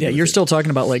cows have to do Yeah, with you're it? still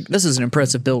talking about like this is an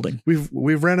impressive building.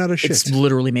 We've ran out of shit. It's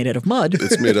literally made out of mud.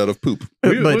 It's made out of poop.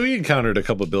 But- we encountered a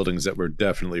couple of buildings that were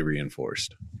definitely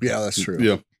reinforced. Yeah, that's true.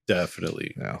 Yeah,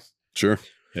 Definitely. Yeah. sure.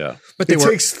 Yeah. But they It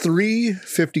were takes 3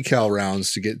 50 cal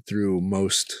rounds to get through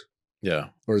most Yeah.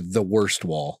 or the worst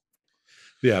wall.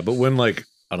 Yeah. But when, like,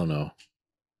 I don't know,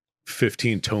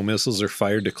 15 tow missiles are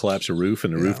fired to collapse a roof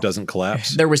and the roof doesn't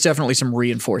collapse. there was definitely some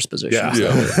reinforced positions.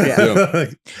 Yeah. Yeah.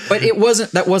 But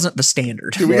that wasn't the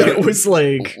standard. Dude, we gotta- It was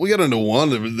like We got into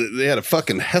one. They had a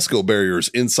fucking HESCO barriers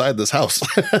inside this house.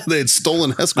 They had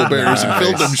stolen HESCO barriers and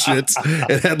filled them shits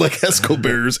and had like HESCO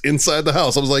barriers inside the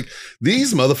house. I was like,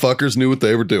 these motherfuckers knew what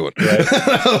they were doing.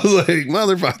 I was like,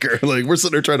 motherfucker. Like, we're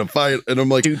sitting there trying to fight. And I'm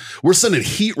like, Dude. we're sending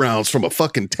heat rounds from a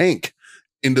fucking tank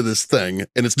into this thing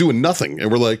and it's doing nothing.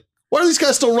 And we're like, why are these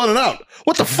guys still running out?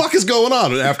 What the fuck is going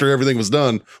on? And after everything was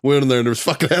done, we went in there and there was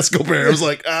fucking HESCO barriers. I was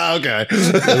like, okay.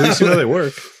 At least you know they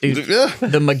work. Dude, Yeah.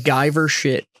 the MacGyver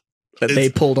shit that they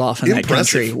It's pulled off in that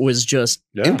impressive. country was just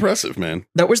Yeah. Impressive, man.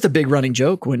 that was the big running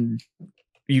joke when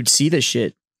you'd see this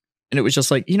shit. And it was just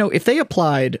like, if they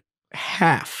applied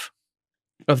half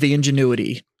of the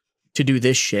ingenuity to do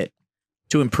this shit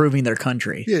to improving their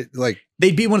country, Yeah, like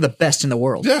they'd be one of the best in the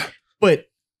world. Yeah. But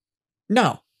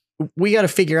no, we got to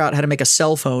figure out how to make a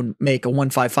cell phone make a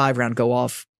 155 round go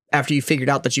off after you figured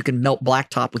out that you can melt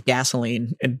blacktop with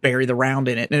gasoline and bury the round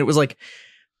in it. And it was like,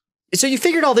 so you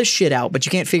figured all this shit out, but you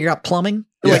can't figure out plumbing?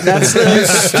 Like that's you the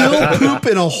still poop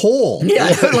in a hole. Yeah,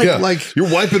 like- Yeah. like You're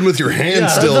wiping with your hand Yeah.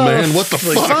 still, The man. What the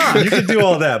fuck? You can do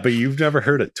all that, but you've never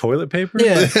heard of toilet paper?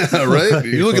 Yeah. Yeah, right?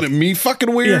 You looking at me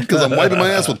fucking weird because I'm wiping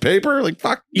my ass with paper? Like,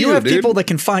 fuck You you, have dude. people that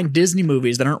can find Disney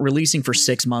movies that aren't releasing for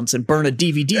 6 months and burn a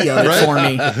DVD of it for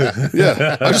me.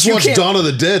 Yeah. I just You watched can't- Dawn of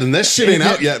the Dead and that shit ain't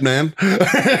out yet, man.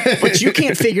 But you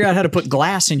can't figure out how to put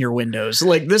glass in your windows.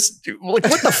 Like this, like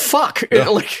what the fuck? Yeah.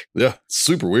 Like Yeah,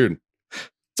 super weird.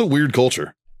 It's a weird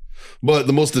culture. But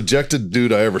the most dejected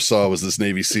dude I ever saw was this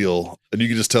Navy SEAL. And you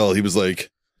could just tell he was like,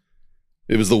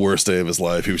 it was the worst day of his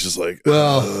life. He was just like,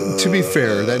 well, to be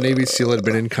fair, that Navy SEAL had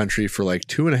been in country for like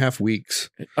 2.5 weeks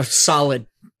a solid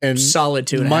and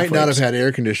 2.5 might not have weeks. had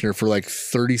air conditioner for like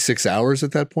 36 hours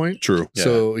at that point. True. Yeah.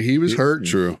 So he was hurt.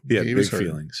 True. He had He big was hurt.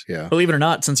 feelings. Yeah. Believe it or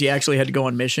not, since he actually had to go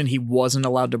on mission, he wasn't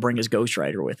allowed to bring his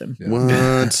ghostwriter with him.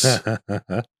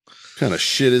 What kind of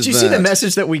shit is Did you that? see the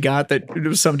message that we got that it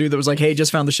was some dude that was like, "Hey,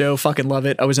 just found the show, fucking love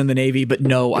it. I was in the Navy, but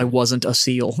no, I wasn't a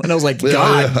SEAL." And I was like, Yeah,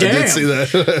 God I damn, did see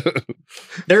that.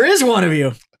 there is one of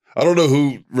you. I don't know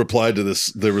who replied to this.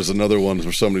 There was another one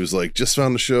where somebody was like, just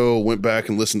found the show, went back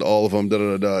and listened to all of them, da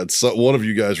da da da. And so, one of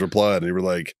you guys replied and you were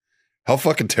like, how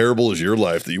fucking terrible is your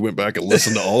life that you went back and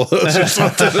listened to all of those or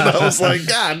something? And I was like,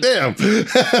 God damn.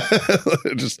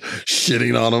 Just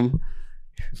shitting on them.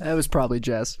 That was probably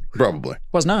Jess. Probably.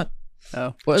 Was not.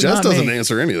 Oh, Was Jess not doesn't me.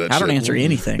 answer any of that I shit. don't answer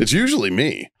anything. It's usually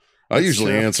me. I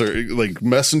usually true. answer like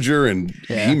Messenger and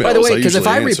Yeah. emails. By the way, I because if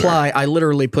usually I answer. reply, I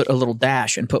literally put a little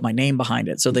dash and put my name behind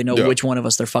it so they know Yeah. which one of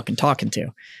us they're fucking talking to.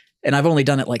 And I've only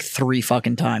done it like 3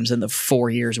 fucking times in the 4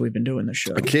 years we've been doing this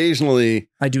show. Occasionally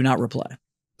I do not reply.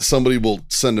 somebody will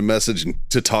send a message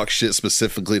to talk shit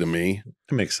specifically to me,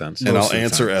 It makes sense. and Most I'll of the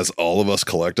answer time. as all of us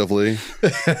collectively.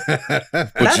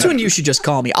 That's when you should just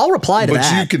call me. I'll reply to But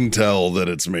that. you can tell that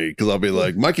it's me because I'll be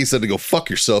like, Mikey said to go fuck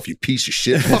yourself, you piece of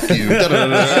shit. Fuck you.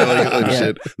 Da-da-da-da, like Yeah.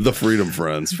 shit. The Freedom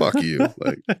Friends. Fuck you.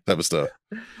 Like type of stuff.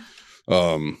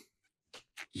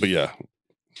 But yeah,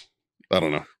 I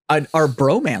don't know. Our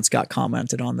bromance got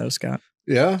commented on though, Scott.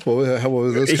 Yeah. What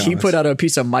was those? He comments? put out a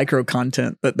piece of micro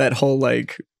content that whole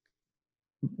like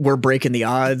we're breaking the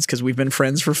odds because we've been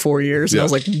friends for 4 years. And I Yeah.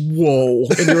 was like, whoa.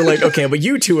 And you were like, okay, but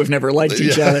you two have never liked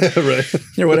each other right.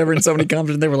 or whatever. And somebody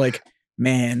commented, they were like,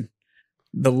 man,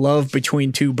 the love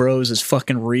between two bros is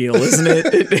fucking real, isn't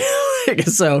it?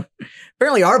 So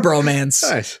apparently our bromance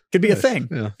Nice. could be a Nice. thing.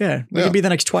 Yeah. Yeah. We Yeah. could be the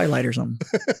next Twilight or something.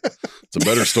 It's a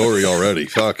better story already.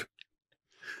 Fuck.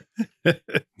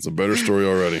 It's a better story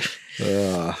already.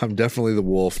 I'm definitely the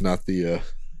wolf, not the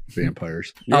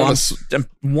vampires. You're Oh, on a I'm, s- I'm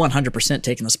 100%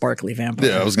 taking the sparkly vampire.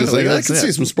 yeah, I was gonna say I That's can it.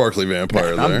 see some sparkly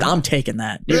vampire there. I'm taking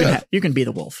that. Yeah. You can be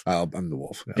the wolf. I'm the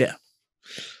wolf. Yeah.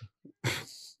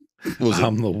 What was it?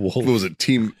 I'm the wolf. What was it?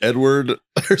 Team Edward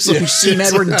or some shit? Team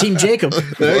Edward and Team Jacob.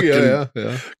 There you go.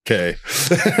 Yeah. Okay.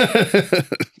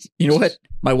 You know what?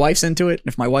 My wife's into it.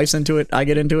 If my wife's into it, I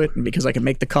get into it. And because I can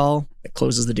make the call, it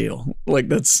closes the deal. Like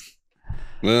that's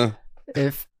Yeah.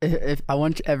 If I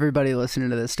want everybody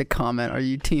listening to this to comment, are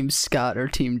you Team Scott or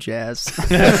Team Jazz?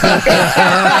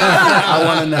 I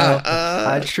want to know.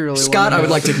 I truly Scott, wanna I would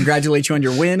know. like to congratulate you on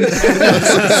your win.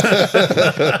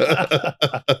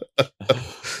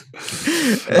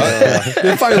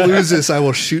 If I lose this, I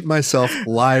will shoot myself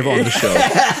live on the show.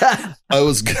 I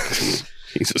was.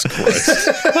 Jesus Christ.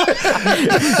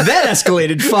 That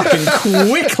escalated fucking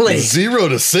quickly. 0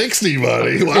 to 60,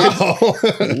 buddy. Wow.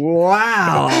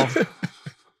 Wow.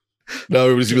 Now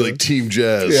everybody's gonna be like Team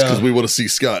Jazz because Yeah. we want to see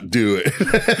Scott do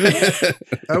it.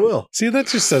 I will. See, that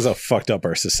just says how fucked up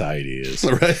our society is.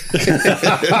 Right?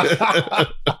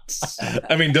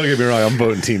 I mean, don't get me wrong, I'm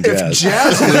voting Team If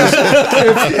Jazz.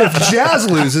 if Jazz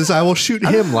loses, I will shoot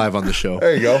him live on the show.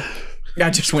 There you go. I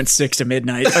just went 6 to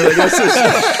midnight. I was like,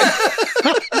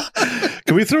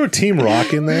 Can we throw a Team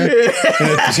Rock in there?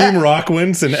 And if Team Rock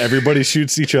wins and everybody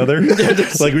shoots each other?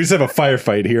 Like, we just have a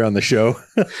firefight here on the show.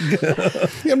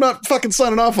 Yeah, I'm not fucking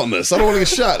signing off on this. I don't want to get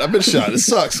shot. I've been shot. It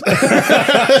sucks.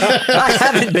 I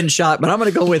haven't been shot, but I'm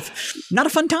going to go with not a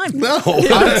fun time. No.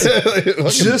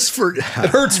 Just for It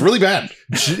hurts really bad.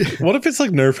 What if it's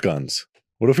like Nerf guns?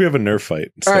 What if we have a Nerf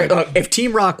fight? All right, instead? look, if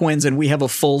Team Rock wins and we have a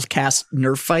full cast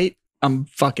Nerf fight, I'm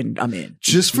in.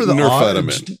 just for the Nerf fight, I'm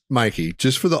audience, Mikey.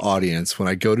 Just for the audience, when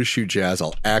I go to shoot Jazz,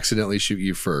 I'll accidentally shoot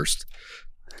you first.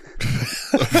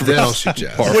 Then I'll shoot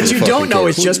Jazz. Par What for you the don't fucking know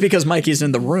course. is just because Mikey's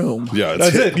in the room. Yeah,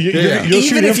 That's it. Yeah. You'll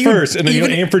shoot Even him if you- first, and then you'll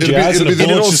even- aim for Jazz, and the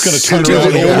bullet's just going to turn It'll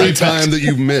around. be and the go only back. time that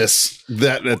you miss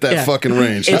that at that Yeah. fucking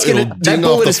range. It's It'll gonna- that ding off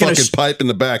bullet the is gonna fucking sh- pipe in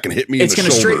the back and hit me It's in the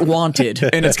going to shoulder. straight wanted,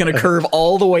 and it's going to curve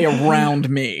all the way around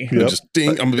me. And just ding.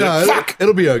 I'm gonna be like, fuck.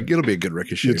 It'll be a good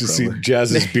ricochet. You just see probably.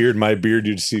 Jazz's beard, my beard.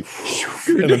 You just see,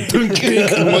 and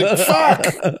then I'm like, fuck.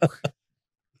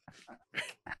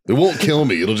 It won't kill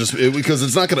me. It'll just because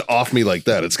it's not going to off me like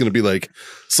that. It's going to be like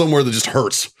somewhere that just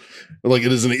hurts. Like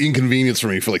it is an inconvenience for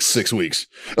me for like 6 weeks.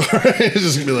 It's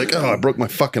just going to be like, oh, I broke my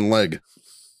fucking leg.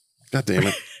 God damn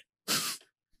it.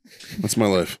 That's my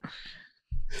life.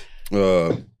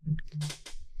 I'm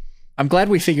glad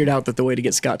we figured out that the way to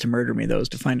get Scott to murder me, though, is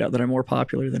to find out that I'm more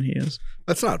popular than he is.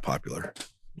 That's not popular.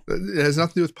 It has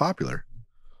nothing to do with popular.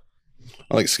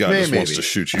 I think Scott Maybe. just wants to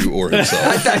shoot you or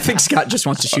himself. I think Scott just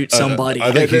wants to shoot somebody.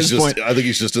 I think at he's this just. point. I think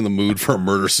he's just in the mood for a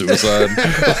murder suicide.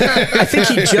 I think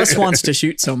he just wants to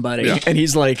shoot somebody, Yeah. and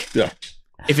he's like, Yeah.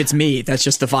 if it's me, that's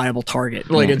just a viable target.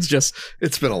 Like it's just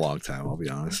It's been a long time, I'll be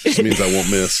honest. It means I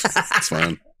won't miss. It's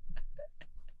fine.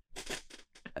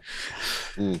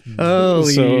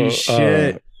 holy So,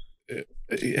 shit.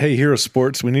 hey, Hero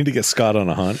Sports, we need to get Scott on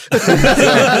a hunt.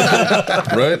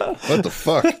 Right? What the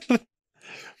fuck?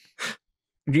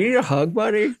 Do you need a hug,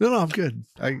 buddy? No, I'm good.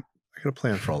 I got a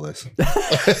plan for all this.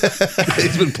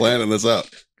 He's been planning this out.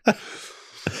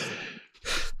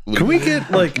 Can we get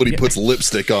like? When he puts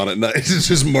lipstick on it, it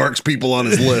just marks people on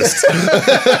his list.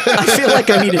 I feel like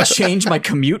I need to change my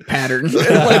commute pattern.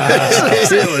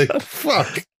 Like,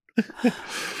 fuck.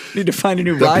 Need to find a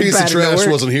new That ride piece of pattern. to trash work.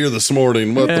 wasn't here this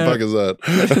morning. What the Yeah. fuck is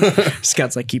that?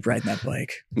 Scott's like, keep riding that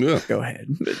bike. Yeah. Go ahead.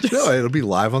 No, it'll be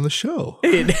live on the show.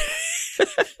 I'm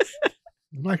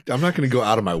not going to go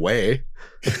out of my way.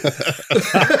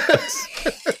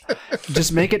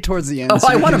 Just make it towards the end. Oh,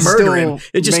 I we wanna can murder still him.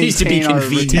 It just needs to be maintain our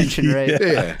convenient. retention rate.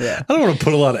 Yeah. I don't want to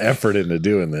put a lot of effort into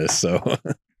doing this, so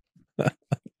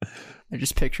I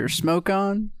just picture smoke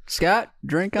on, Scott,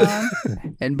 drink on,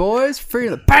 and boys, free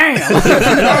to bam.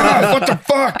 What the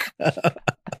fuck?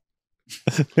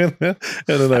 and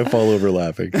then I fall over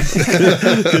laughing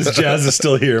because Jazz is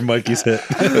still here. Mikey's hit.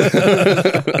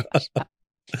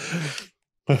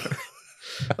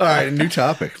 All right, new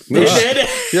topic. They did.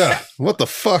 Yeah. What the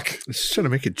fuck? Just trying to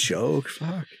make a joke.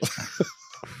 Fuck.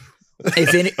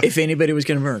 If anybody was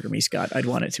going to murder me, Scott, I'd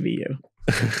want it to be you.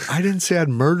 I didn't say I'd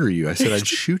murder you. I said I'd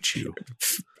shoot you.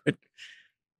 All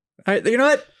right, you know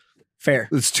what? Fair.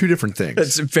 It's two different things.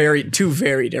 That's two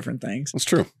very different things. That's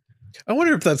true. I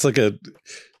wonder if that's like a.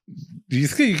 Do you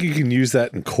think you can use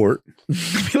that in court? I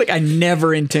feel like I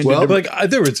never intended Well, to. Like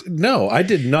there was no, I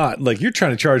did not. Like you're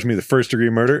trying to charge me the first degree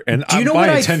murder, and Do you know my what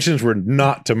I- intentions were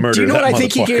not to murder. Do you know what that I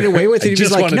think he motherfucker. get away with? I He was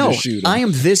just like, wanted no, to shoot him. I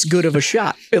am this good of a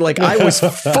shot. Like I was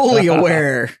fully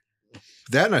aware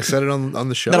that, and I said it on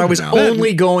the show. that I was now.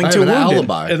 only going I to have an wound him.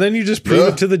 alibi. And then you just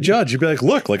prove it to the judge. You'd be like,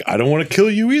 look, like I don't want to kill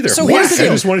you either. So Whack, here's the I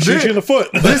deal. just want to shoot you in the foot.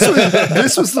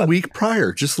 This was the week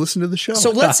prior. Just listen to the show.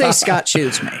 So let's say Scott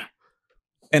shoots me,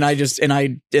 and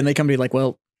they come to me like,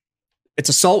 well, it's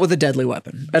assault with a deadly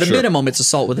weapon. At a Sure. minimum, it's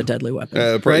assault with a deadly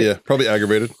weapon. Right? Yeah. Probably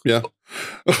aggravated. Yeah.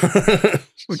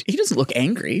 He doesn't look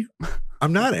angry.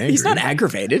 I'm not angry. He's not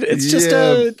aggravated. It's just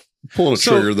Yeah. Pulling a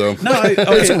trigger though. No, okay.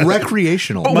 It's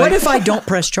recreational. But what if I don't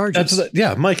press charges?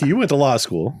 Yeah, Mikey, you went to law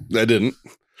school. I didn't.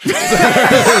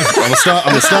 I'm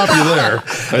gonna stop you there.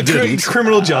 I didn't.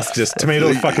 Criminal justice,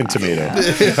 tomato, fucking tomato.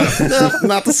 No,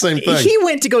 not the same thing. He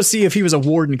went to go see if he was a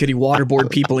warden, could he waterboard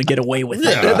people and get away with it?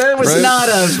 Yeah, That was right? not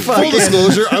a Full fucking.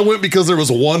 disclosure, I went because there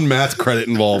was 1 math credit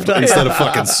involved instead of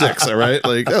fucking 6. All right,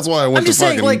 like that's why I went I'm to just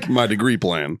saying, fucking like- my degree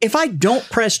plan. If I don't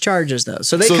press charges, though,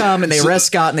 so they So- come and they so- arrest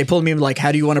Scott and they pull me and be like,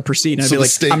 how do you want to proceed? And I'd So be the like,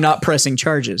 state- I'm not pressing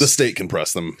charges. The state can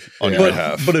press them on your But,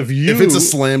 behalf. but if you, if it's a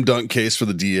slam dunk case for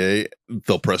the DA,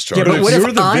 they'll press Yeah, charges. but if what you're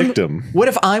if the I'm- victim, What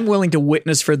if I'm willing to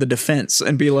witness for the defense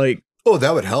and be like, Oh,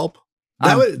 that would help.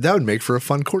 I'm- That would make for a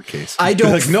fun court case. I you're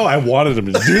don't. like, no, I wanted him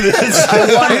to do this.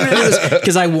 I wanted to do this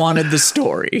because I wanted the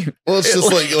story. Well, it's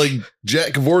just like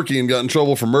Jack Kevorkian got in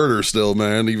trouble for murder still,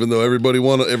 man. Even though every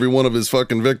one of his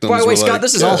fucking victims. By the way, were Scott, like,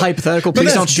 this is yeah. all hypothetical. But Please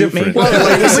that's don't shoot me. different.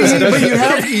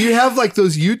 But you have like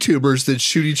those YouTubers that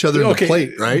shoot each other in the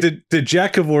plate, right? Did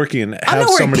Jack Kevorkian I'm have not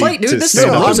wearing somebody plate, dude. to This is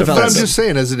stand a up and Roosevelt. But I'm defend just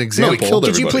saying as an example. killed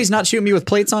Could you everybody. please not shoot me with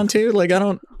plates on too? Like I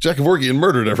don't. Jack Kevorkian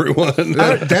murdered everyone.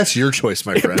 That's your choice,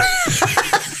 my friend. him?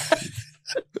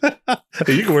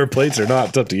 You can wear plates or not.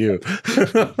 It's up to you.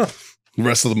 The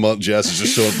rest of the month, Jess is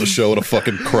just showing up to the show to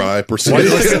fucking cry. Why do you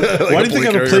think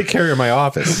I have a plate carrier. carrier in my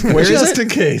office? Where is Just it? in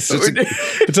case.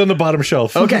 It's on the bottom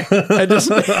shelf. Okay. I just.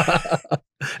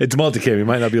 It's multicam. You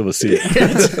might not be able to see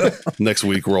it. Next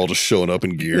week, we're all just showing up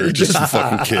in gear, just a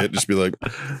fucking kit. Just be like,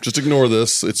 just ignore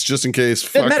this. It's just in case.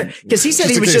 Doesn't matter because he said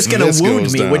he in was case just going this to wound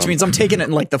goes me, which down. means I'm taking it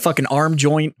in like the fucking arm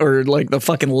joint or like the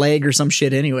fucking leg or some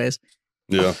shit. Anyways,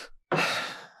 Yeah.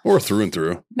 Or through and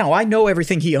through. no, I know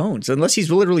everything he owns. Unless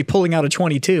he's literally pulling out a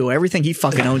 22, everything he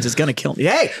fucking owns is going to kill me.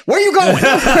 Hey, where you going?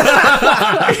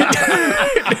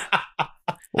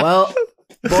 Well,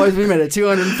 boys, we made it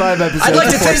 205 episodes. I'd like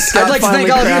to before thank Scott all finally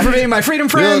of you cracked. for being my freedom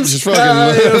friends. just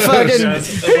fucking-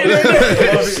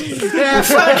 Yeah,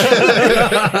 fuck.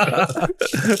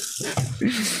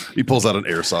 He pulls out an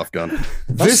airsoft gun.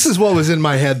 This is what was in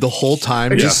my head the whole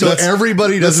time, just so that's-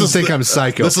 everybody this doesn't is think the- I'm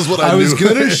psycho. this is what I was knew.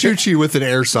 gonna shoot you with an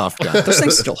airsoft gun. Those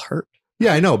things still hurt.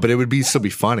 Yeah, I know, but it would still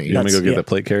be funny. You want me to go get yeah. that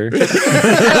plate carrier?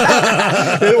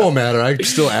 It won't matter. I'm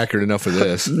still accurate enough for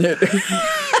this.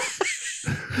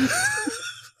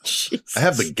 I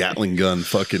have the Gatling gun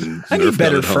fucking I Nerf need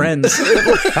better gun at home. friends.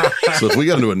 So if we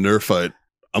got into a Nerf fight,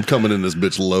 I'm coming in this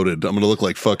bitch loaded. I'm gonna look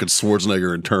like fucking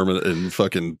Schwarzenegger and Terminator and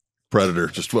fucking Predator.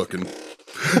 Just fucking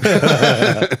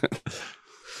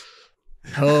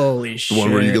Holy the shit.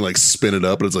 one where you can like spin it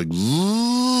up and it's like I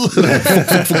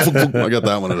got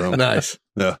that one at home. Nice.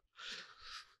 Yeah.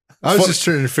 I was Fun- just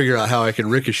trying to figure out how I could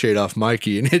ricochet off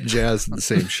Mikey and hit Jazz in the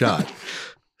same shot.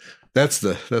 That's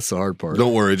the hard part.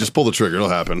 Don't worry, just pull the trigger. It'll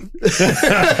happen.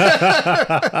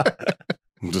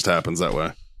 It just happens that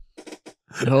way.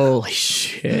 Holy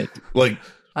shit. Like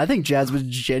I think Jazz was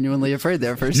genuinely afraid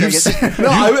there for a You've second. no,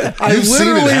 I You've seen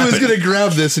it literally was happen. going to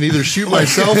grab this and either shoot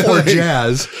myself or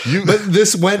Jazz. But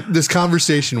this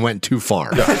conversation went too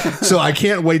far. So I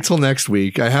can't wait till next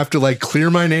week. I have to like clear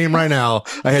my name right now.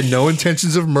 I had no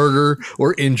intentions of murder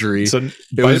or injury. So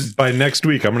by next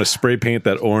week, I'm going to spray paint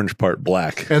that orange part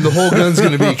black. And the whole gun's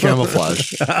going to be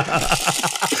camouflaged.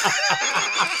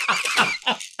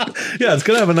 Yeah, it's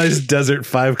going to have a nice desert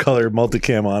 5-color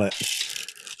multicam on it.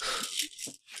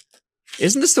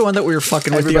 Isn't this the one that we were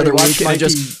fucking with Everybody the other watch week? And it Mikey.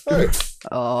 just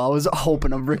Oh, I was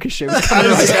hoping a ricochet was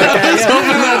coming right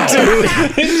back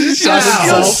at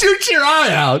you. Shoot your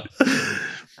eye out.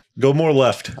 Go more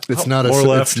left. It's not More a.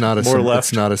 left, It's not a. more It's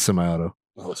left. not a semi-auto.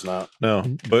 no, it's not. No,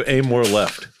 but aim more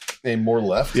left. Aim more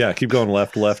left. Yeah, keep going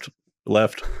left.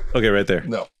 Okay, right there.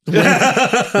 No.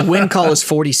 win call is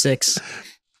 46.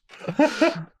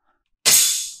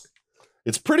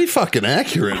 It's pretty fucking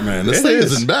accurate, man. This It thing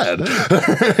is. isn't bad.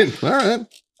 All right.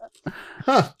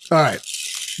 All right.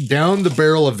 Down the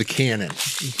barrel of the cannon.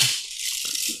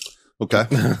 Okay.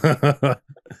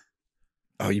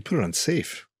 Oh, you put it on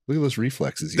safe. Look at those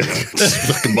reflexes you got. Just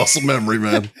fucking muscle memory,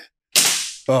 man.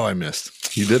 Oh, I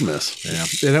missed. You did miss. Yeah.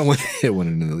 And it went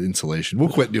into the insulation. We'll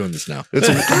quit doing this now. It's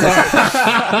a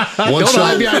one Don't shot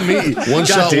hide behind me. One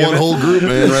shot, damn one it. whole group,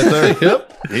 man, right there.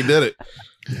 Yep. He did it.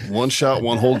 One shot,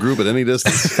 one whole group at any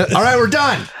distance. All right, we're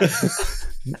done.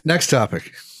 Next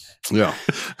topic. Yeah.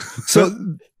 So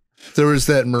there was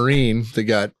that Marine that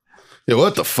got Yeah,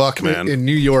 what the fuck, man? in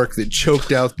New York that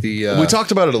choked out the. We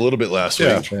talked about it a little bit last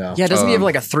week. Yeah. Yeah, doesn't he have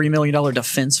like a $3 million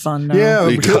defense fund now? Yeah,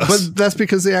 He because, does. but that's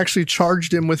because they actually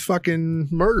charged him with fucking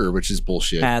murder, which is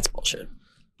bullshit. That's bullshit.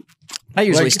 I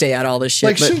usually Like- stay out of all this shit,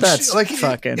 like, but shouldn't- that's like-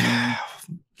 fucking.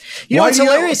 You know Why what's do you-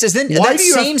 hilarious is then why that do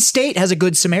you have- same state has a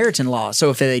good Samaritan law. So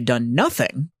if they'd done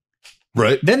nothing,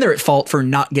 Right? then they're at fault for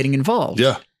not getting involved.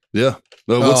 Yeah. Yeah.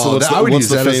 No, I would use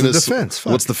that as a defense.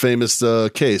 Fuck. What's the famous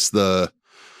case? The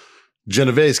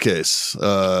Genovese case,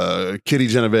 Kitty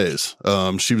Genovese.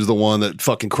 She was the one that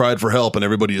fucking cried for help, and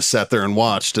everybody just sat there and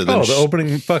watched. And then the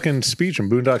opening fucking speech in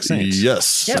Boondock Saints.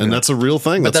 Yes, Yeah. and that's a real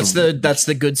thing. But that's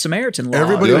the Good Samaritan law.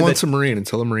 Everybody Yeah. wants a Marine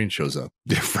until a Marine shows up.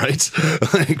 right.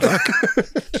 Like,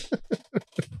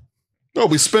 oh,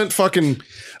 we spent fucking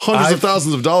hundreds of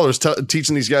thousands of dollars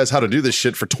teaching these guys how to do this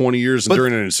shit for 20 years and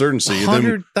during an insurgency. And then,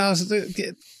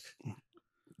 100,000.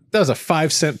 That was a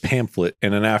 5-cent pamphlet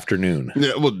in an afternoon.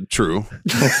 yeah, well, true.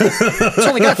 It's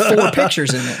only got 4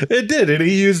 pictures in it. It did, and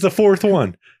he used the 4th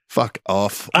one. Fuck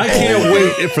off. I can't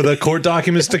wait for the court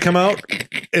documents to come out,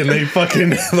 and they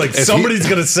fucking like somebody's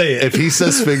gonna say it. If he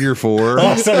says figure 4,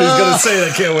 Oh, somebody's gonna say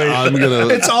it. I can't wait. I'm gonna.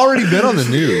 It's already been on the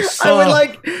news. I would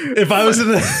like. If I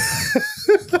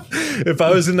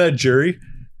was in that jury,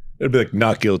 it'd be like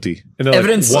not guilty. And they're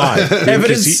Evidence. like, why?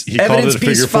 Evidence. He called Evidence it a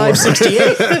piece figure 4.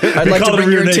 568. I'd He like to called it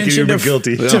bring your rear naked, attention you'd be to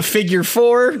guilty. to figure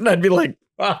 4, and I'd be like,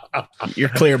 "You're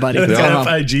clear, buddy." It's Come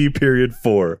on. FIG period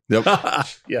 4. Yep.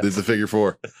 Yeah. This is the figure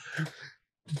 4.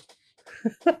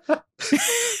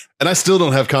 And I still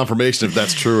don't have confirmation if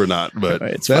that's true or not, but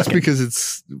It's That's fucking- because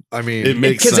it's, I mean, it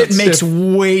makes because sense. it makes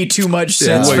way too much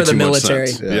sense Way for the too much military.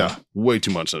 sense. Yeah, way too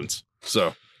much sense.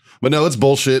 So, but no, it's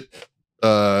bullshit.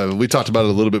 We talked about it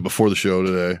a little bit before the show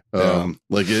today.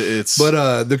 Like it's,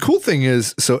 But the cool thing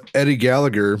is, so Eddie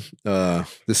Gallagher, the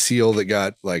SEAL that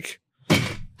got like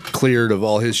cleared of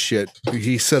all his shit,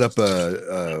 he set up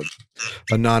a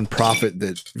nonprofit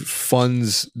that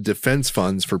funds defense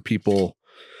funds for people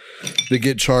that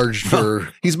get charged for.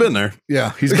 he's been there.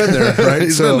 Yeah, he's been there, right?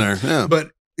 He's been there. Yeah. But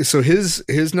so his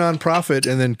nonprofit,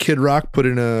 and then Kid Rock put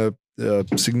in a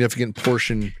significant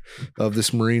portion of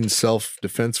this Marine self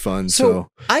defense fund. So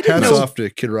I didn't hats know off to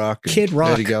Kid Rock. And Kid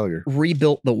Rock Eddie Gallagher.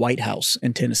 rebuilt the White House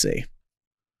in Tennessee.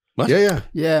 What? Yeah,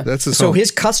 Yeah. that's his So home.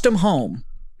 his custom home.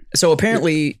 So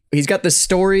apparently he's got this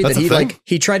story That's that a he thing?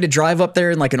 he tried to drive up there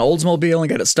in like an Oldsmobile and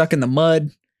got it stuck in the mud.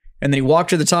 And then he walked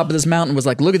to the top of this mountain and was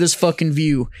like, look at this fucking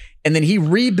view. And then he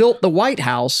rebuilt the White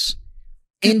House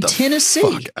in the Tennessee.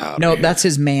 fuck outta No, here. that's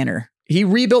his manor. He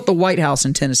rebuilt the White House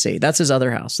in Tennessee. That's his other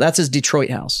house. That's his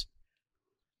Detroit house.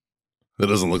 That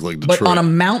doesn't look like Detroit. But on a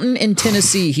mountain in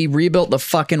Tennessee, he rebuilt the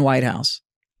fucking White House.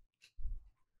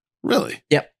 Really?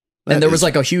 Yep. That And there was is-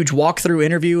 like a huge walkthrough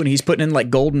interview, and he's putting in like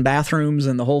golden bathrooms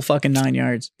and the whole fucking 9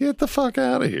 yards. Get the fuck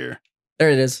out of here. There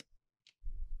it is.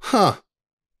 Huh.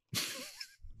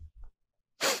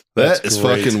 That's That is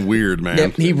great. fucking weird, man.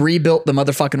 Yep, he rebuilt the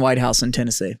motherfucking White House in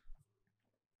Tennessee.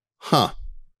 Huh.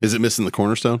 Is it missing the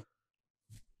cornerstone?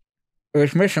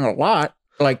 It's missing a lot.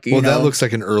 Like, you well, know, that looks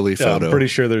like an early Yeah, photo. I'm pretty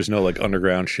sure there's no like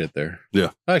underground shit there. Yeah.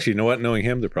 Actually, you know what? Knowing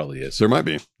him, there probably is. There might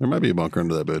be. There might be a bunker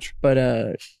under that bitch. but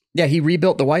yeah, he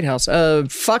rebuilt the White House.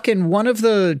 Fucking one of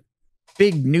the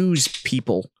big news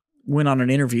people went on an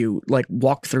interview, like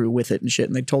walked through with it and shit,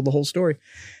 and they told the whole story.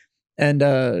 And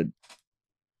I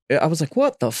was like,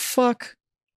 what the fuck?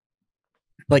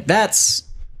 Like that's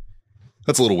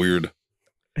That's a little weird.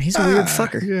 he's a weird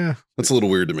fucker. Yeah. That's a little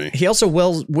weird to me. He also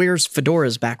wears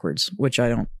fedoras backwards, which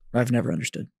I've never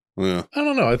understood. Yeah. I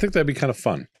don't know. I think that'd be kind of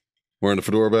fun. Wearing a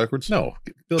fedora backwards? No,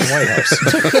 build a White House.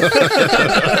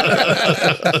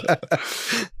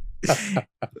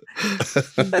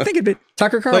 I think it'd be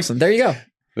Tucker Carlson. There you go.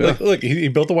 Yeah. Look, he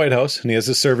built the White House and he has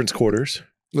his servants' quarters.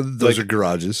 Well, those are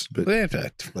garages, but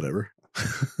whatever.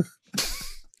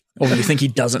 Oh, you think he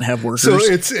doesn't have workers? So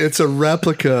it's a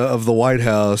replica of the White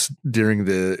House during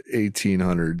the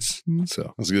 1800s.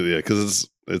 So That's good. Yeah. Because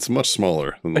it's much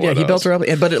smaller than the but yeah, White he House. built her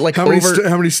up, but it like how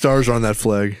many stars are on that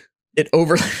flag? it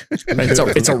over.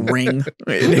 it's a ring.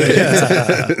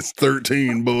 It's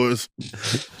 13, boys.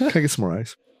 Can I get some more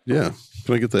ice? Yeah.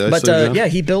 Can I get the ice? But there, John? yeah,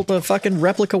 he built a fucking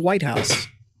replica White House.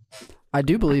 I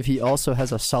do believe he also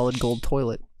has a solid gold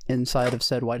toilet inside of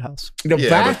said White House. The Yeah, but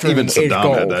bathroom even is Saddam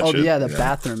gold. had that Oh shit. yeah, the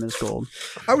bathroom is gold.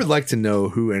 I would like to know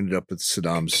who ended up with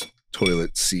Saddam's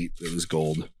toilet seat that was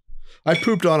gold. I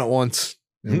pooped on it once,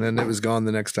 and then it was gone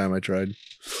the next time I tried.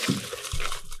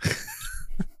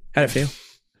 How'd it feel?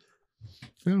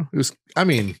 You know, it was. I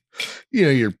mean,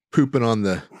 you're pooping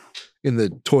in the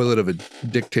toilet of a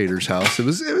dictator's house. It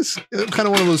was kind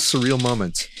of one of those surreal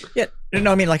moments. Yeah,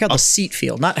 no, I mean like how the seat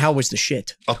feel, not how was the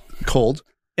shit. Cold.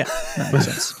 Yeah, that makes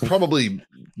sense. Probably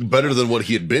better than what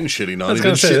he had been shitting on. was He'd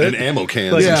gonna been say shitting that. in ammo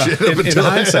cans Like, and shit. up in until-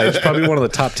 hindsight, it's probably one of the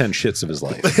top 10 shits of his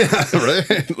life.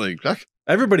 right? Like,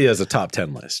 Everybody has a top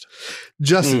 10 list.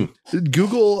 Justin,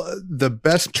 Google the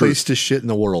best place to shit in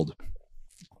the world.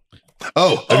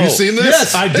 Oh, have you seen this?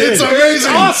 Yes, I did. It's amazing. It's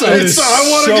awesome. I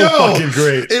want to so go. fucking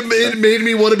great. It made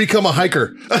me want to become a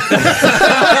hiker.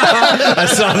 I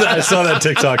saw that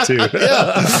TikTok too.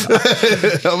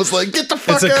 I was like, get the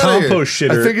fuck It's a out of here. compost I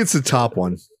shitter. think it's the top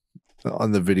one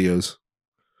on the videos.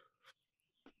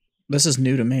 This is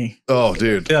new to me. Oh,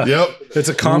 dude. Yeah. Yep. It's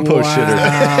a compost Wow.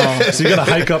 shitter. So you got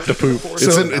to hike up to poop.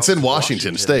 It's in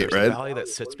Washington State, there's a right? valley that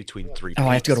sits between three Oh,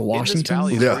 I have to go to peaks. In this Washington?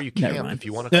 valley is Yeah. where you Never camp mind. if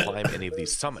you want to climb any of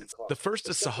these summits. The first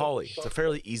is Sahali. It's a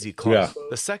fairly easy climb. Yeah.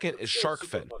 The second is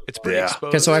Sharkfin. It's pretty Yeah. exposed.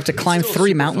 Okay, so I have to but climb still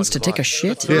 3 super mountains fun to take a climb.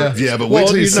 shit? The third Yeah, but Well, wait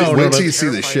till you see, no, wait no, till you no. see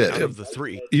the shit. Out of the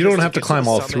three, You don't first have to get climb the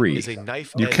all summit 3. is a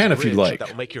knife You edge can if you'd ridge like. That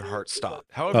will make your heart stop.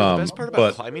 However, the best part about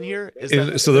but climbing here is is-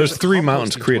 that so there's there's a 3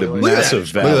 mountains composting create a toilet massive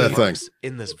Look at valley. that thing.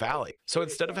 in this valley. So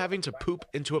instead of having to poop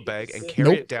into a bag and carry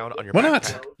Nope. it down on your Why not?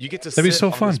 backpack, you get to That'd be sit so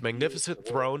on fun. this magnificent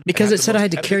throne. Because and it have said the I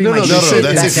had to most carry epic my No, shit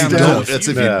that's back if you down the don't. hill. That's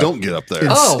if Yeah. you don't get up there.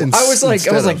 Oh, I was like,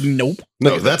 instead of- nope.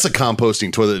 No, that's a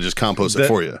composting toilet that just composts it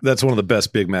for you. That's one of the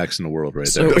best Big Macs in the world right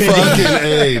So- there. Fucking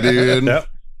A, dude. Yep.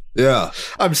 Yeah.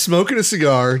 I'm smoking a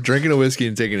cigar, drinking a whiskey,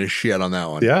 and taking a shit on that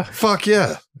one. Yeah. Fuck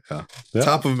yeah. Yeah.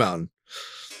 Top of a mountain.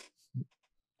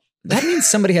 That means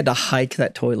somebody had to hike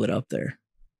that toilet up there.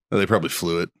 They probably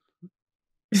flew it.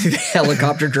 The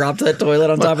helicopter dropped that toilet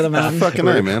on top of the mountain. Fucking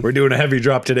A, man. We're doing a heavy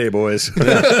drop today, boys.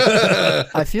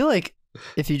 I feel like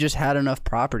if you just had enough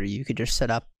property, you could just set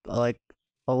up like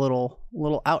a little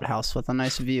outhouse with a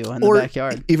nice view in Or- the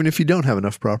backyard. Even if you don't have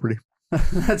enough property,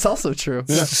 That's also true.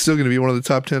 it's still going to be one of the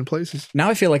top 10 places. Now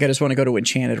I feel like I just want to go to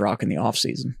Enchanted Rock in the off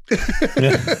season. Start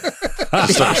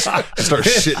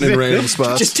shitting in random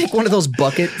spots. Just take one of those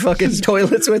bucket fucking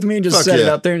toilets with me and just Fuck set it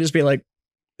yeah. up there and just be like,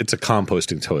 It's a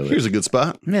composting toilet. Here's a good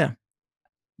spot. yeah.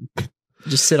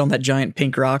 Just sit on that giant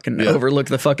pink rock and Yeah. overlook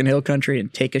the fucking hill country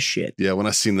and take a shit. Yeah, when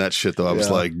I seen that shit though, I was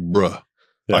Yeah. like, bruh,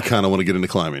 Yeah. I kind of want to get into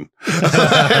climbing.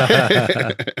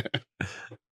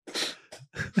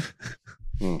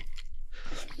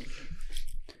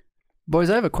 Boys,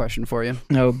 I have a question for you.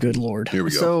 Oh, good lord. Here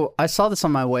we go. So I saw this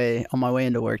on my way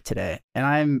into work today,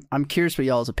 and I'm curious what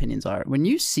y'all's opinions are. When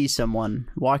you see someone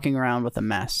walking around with a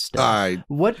mask, still,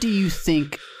 what do you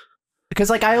think? Because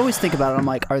like I always think about it, I'm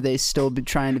like, are they still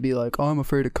trying to be like, oh, I'm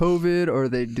afraid of COVID, or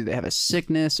do they have a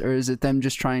sickness, or is it them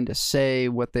just trying to say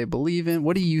what they believe in?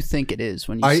 What do you think it is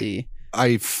when you see?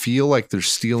 I feel like they're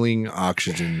stealing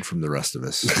oxygen from the rest of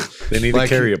us. They need Like-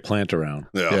 to carry a plant around.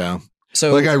 Yeah.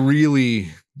 So, Like I really,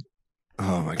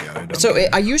 oh my God. I don't so get it.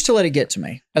 I used to let it get to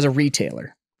me as a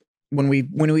retailer. When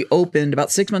we opened,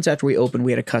 about 6 months after we opened,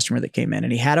 we had a customer that came in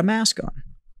and he had a mask on.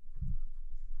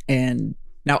 And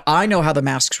now I know how the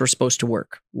masks were supposed to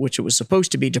work, which it was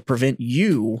supposed to be to prevent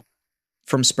you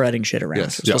from spreading shit around.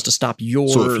 Yes. It's supposed to stop your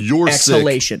So if you're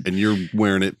exhalation. sick and you're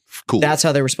wearing it, cool. That's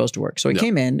how they were supposed to work. So he Yeah.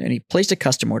 came in and he placed a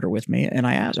custom order with me, and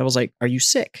I was like, "Are you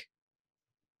sick?"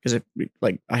 Because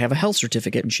like I have a health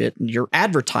certificate and shit, and you're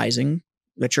advertising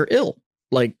that you're ill.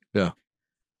 Like, yeah.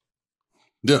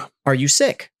 are you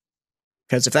sick?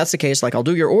 Because if that's the case, like I'll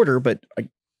do your order, but I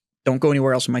don't go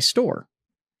anywhere else in my store.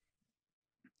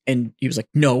 And he was like,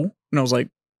 "No," and I was like,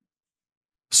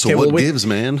 So Okay, what well, with- gives,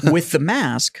 man? "With the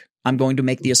mask, I'm going to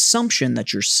make the assumption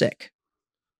that you're sick."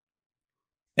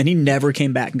 And he never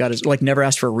came back and got his, like, never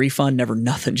asked for a refund, never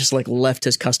nothing, just like left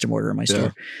his custom order in my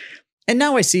store. And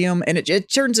now I see him and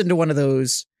it turns into one of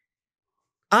those,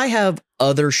 I have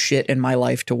other shit in my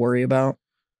life to worry about.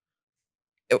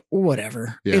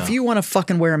 Whatever. Yeah. If you want to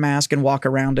fucking wear a mask and walk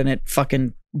around in it,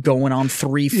 fucking going on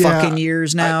 3 Yeah, fucking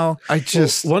years now. I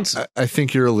just, Once I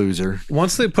think you're a loser.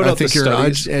 once they put I out the think you're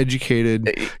studies, uneducated.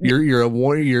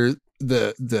 You're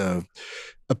the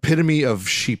epitome of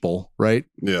sheeple, right?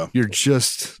 Yeah. You're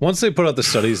just once they put out the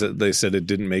studies that they said it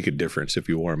didn't make a difference if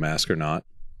you wore a mask or not.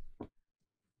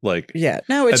 Like Yeah.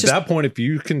 No, it's at just, that point, if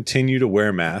you continue to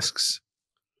wear masks,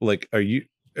 like, are you?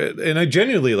 And I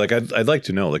genuinely like. I'd like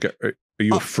to know. Like, are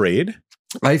you afraid?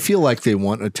 I feel like they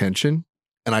want attention,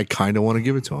 and I kind of want to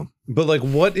give it to them. But like,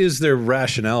 what is their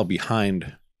rationale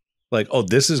behind? Like, oh,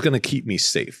 this is going to keep me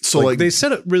safe. So, like, like- they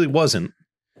said it really wasn't.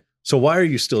 So why are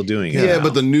you still doing it? Yeah, now?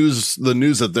 but the news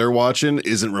that they're watching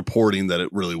isn't reporting that it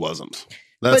really wasn't.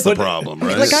 That's But- the problem,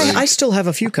 right? like I still have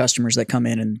a few customers that come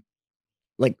in and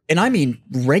like, and I mean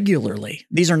regularly.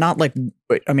 These are not like,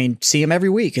 I mean, see them every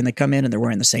week and they come in and they're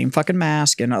wearing the same fucking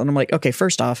mask. And I'm like, okay,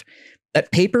 first off,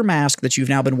 that paper mask that you've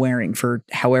now been wearing for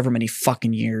however many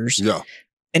fucking years, yeah.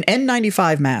 an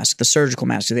N95 mask, the surgical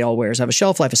mask that they all wear, have a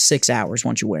shelf life of 6 hours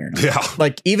once you wear them. Yeah.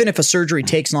 Like, even if a surgery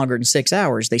takes longer than 6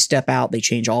 hours, they step out, they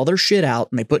change all their shit out,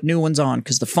 and they put new ones on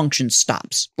because the function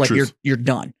stops. Like, Truth. you're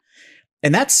done.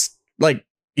 And that's like,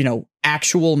 you know,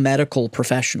 actual medical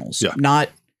professionals, Yeah. not,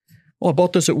 well, I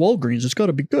bought this at Walgreens. It's got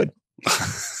to be good.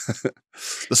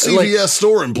 The CVS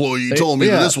store employee told me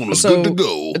that this one was good to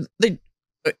go.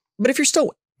 But if you're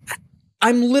still,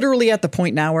 I'm literally at the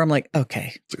point now where I'm like,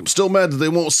 okay. It's like, I'm still mad that they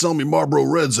won't sell me Marlboro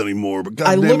Reds anymore, but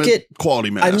goddamn it, quality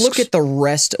masks. I look at the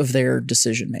rest of their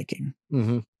decision making.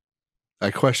 Mm-hmm.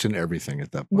 I question everything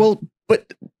at that point. Well,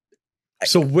 but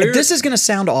so where this is going to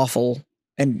sound awful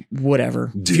and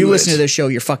whatever. If you listen to this show,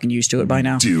 you're fucking used to it by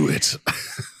now. Do it.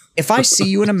 If I see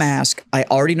you in a mask, I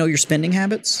already know your spending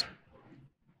habits.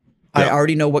 I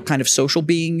already know what kind of social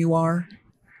being you are.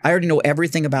 I already know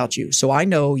everything about you. So I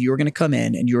know you're going to come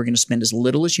in and you're going to spend as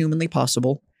little as humanly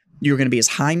possible. You're going to be as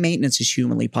high maintenance as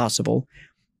humanly possible.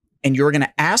 And you're going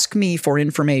to ask me for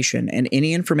information. And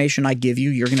any information I give you,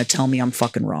 you're going to tell me I'm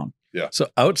fucking wrong. Yeah. So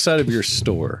outside of your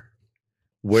store,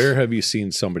 where have you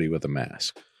seen somebody with a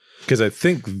mask? Because I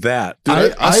think that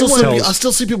I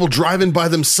still see people driving by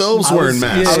themselves wearing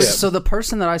masks. So the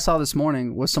person that I saw this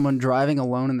morning was someone driving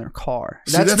alone in their car.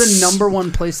 That's the number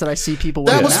one place that I see people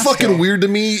wearing masks. That was fucking weird to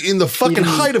me in the fucking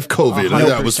height of COVID.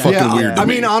 That was fucking weird to me. I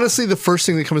mean, honestly, the first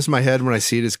thing that comes to my head when I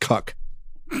see it is cuck.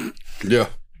 Yeah.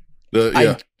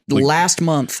 Last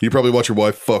month. You probably watch your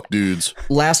wife fuck dudes.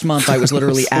 Last month, I was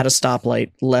literally at a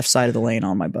stoplight, left side of the lane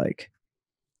on my bike.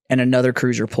 And another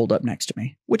cruiser pulled up next to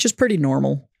me, which is pretty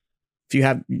normal. If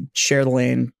you share the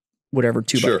lane, whatever,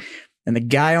 two bikes. And the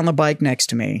guy on the bike next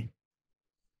to me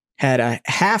had a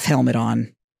half helmet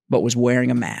on, but was wearing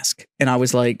a mask. And I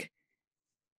was like,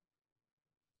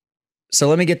 so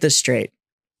let me get this straight.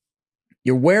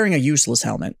 You're wearing a useless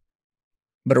helmet,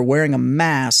 but are wearing a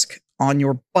mask on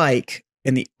your bike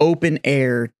in the open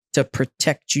air to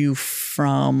protect you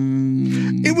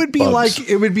from It would be bugs.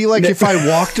 like if I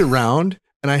walked around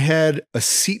and I had a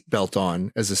seatbelt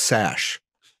on as a sash.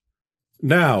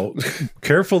 now,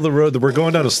 careful the road that we're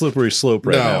going down a slippery slope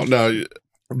right now. No.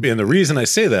 And the reason I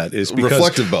say that is because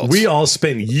Reflective belts. we all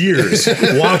spent years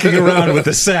walking around with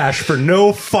a sash for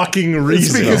no fucking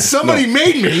reason. Because somebody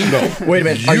made me. No. Wait a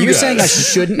minute. Are you saying I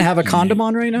shouldn't have a condom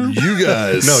on right now? You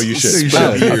guys. No, you should.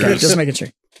 spent Okay, years. just making sure.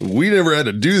 We never had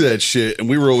to do that shit, and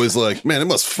we were always like, man, it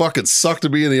must fucking suck to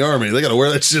be in the Army. They got to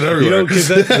wear that shit You everywhere. know, because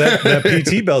that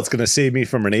PT belt's going to save me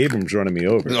from an Abrams running me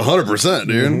over. 100%,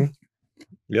 dude. Mhm.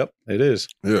 Yep, it is.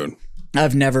 Dude.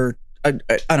 I've never.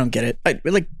 I don't get it.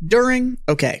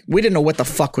 Okay, we didn't know what the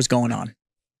fuck was going on.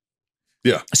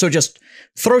 Yeah. So just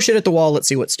throw shit at the wall. Let's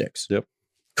see what sticks. Yep.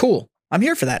 Cool. I'm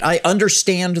here for that. I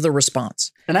understand the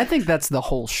response. And I think that's the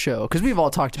whole show because we've all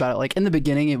talked about it. Like in the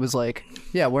beginning, it was like,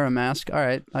 yeah, wear a mask. All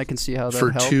right, I can see how that For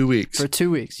helped. 2 weeks. For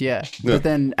 2 weeks, yeah. But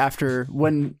then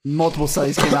when multiple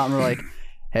studies came out and were like,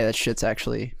 hey, that shit's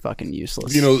actually fucking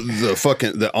useless. You know,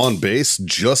 the on base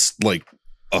just like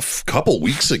a couple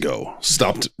weeks ago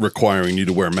stopped requiring you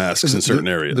to wear masks in certain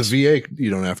areas. The VA, you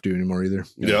don't have to anymore either.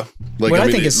 Yeah. Like, What I I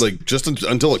mean, think is- like just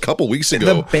until a couple weeks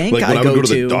ago, The bank like when I I would go go to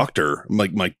the to- doctor,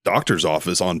 like my doctor's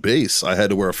office on base, I had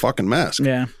to wear a fucking mask.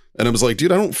 Yeah. And I was like,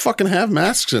 dude, I don't fucking have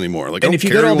masks anymore. Like, I And don't if you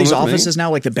go to carry all these one with me. offices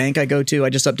now, like the bank I go to, I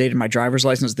just updated my driver's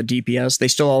license, the DPS. They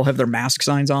still all have their mask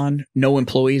signs on. No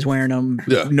employees wearing them.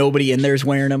 Yeah. Nobody in there's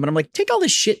wearing them. And I'm like, take all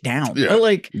this shit down. Yeah.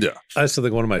 Like, Yeah. I still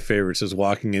think one of my favorites is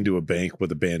walking into a bank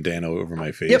with a bandana over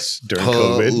my face during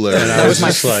COVID. Hilarious. And I That was my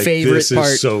just like, favorite this part.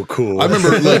 is so cool. I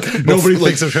remember like Nobody like,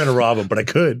 thinks I'm trying to rob them, but I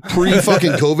could. pre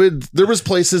fucking COVID, there was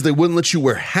places they wouldn't let you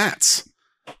wear hats.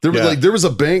 There, Yeah. there was a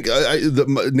bank,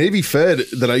 the Navy Fed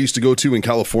that I used to go to in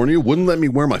California wouldn't let me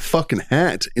wear my fucking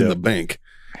hat in the bank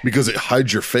because it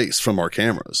hides your face from our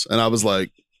cameras. And I was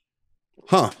like,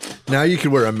 huh. Now you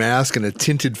can wear a mask and a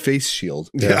tinted face shield.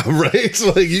 Yeah, right.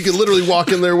 So like you can literally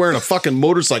walk in there wearing a fucking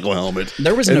motorcycle helmet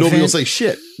there was and an nobody will event. say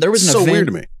shit. There was an so event weird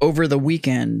to me. over the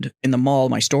weekend in the mall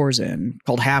my store's in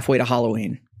called Halfway to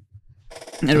Halloween.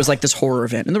 And it was like this horror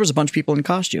event. And there was a bunch of people in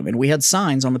costume. And we had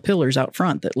signs on the pillars out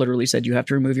front that literally said, you have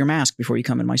to remove your mask before you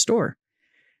come in my store.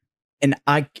 And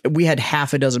we had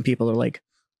half a dozen people that were like,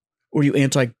 were you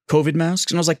anti-COVID masks?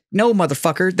 And I was like, no,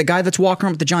 motherfucker. The guy that's walking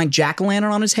around with the giant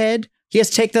jack-o'-lantern on his head, he has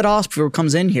to take that off before he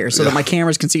comes in here so that my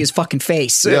cameras can see his fucking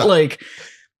face. Yeah. Like,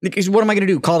 what am I going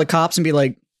to do? Call the cops and be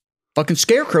like, fucking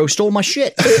Scarecrow stole my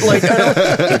shit. Like,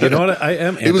 You know what? I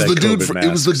am. It was the dude. anti-COVID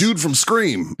It was the masks. dude from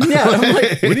Scream. yeah, I'm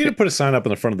like, We need to put a sign up in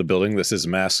the front of the building that says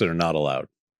masks that are not allowed.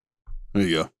 There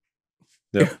you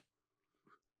go.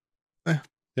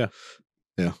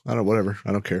 Yeah, I don't. Whatever.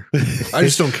 I don't care. I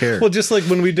just don't care. Well, just like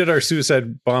when we did our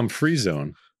suicide bomb free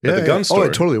zone at the gun store, Oh,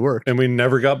 it totally worked. and we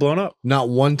never got blown up. Not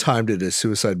one time did a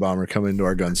suicide bomber come into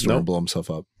our gun store Nope. and blow himself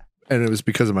up, and it was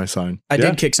because of my sign. I Yeah.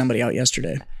 did kick somebody out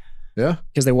yesterday Yeah.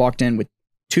 because they walked in with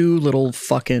two little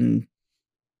fucking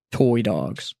toy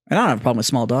dogs. And I don't have a problem with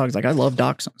small dogs. Like, I love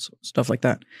dachshunds, stuff like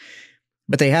that.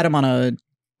 But they had them on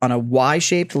on a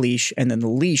Y-shaped leash, and then the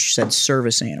leash said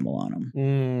service animal on him.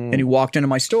 And he walked into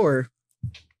my store,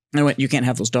 and I went, "You can't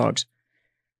have those dogs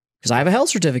because I have a health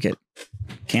certificate.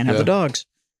 Can't have the dogs."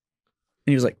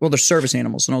 And he was like, "Well, they're service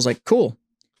animals." And I was like, "Cool.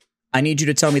 I need you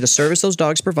to tell me the service those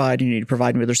dogs provide. And you need to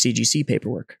provide me with their CGC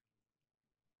paperwork."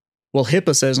 Well,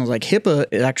 HIPAA says, and I was like, HIPAA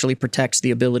it actually protects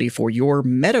the ability for your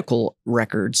medical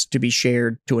records to be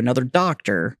shared to another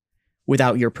doctor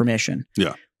without your permission.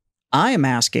 Yeah. I am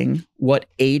asking what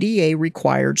ADA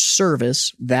required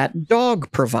service that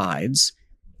dog provides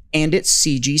and its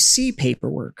CGC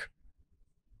paperwork.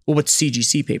 Well, what's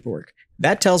CGC paperwork?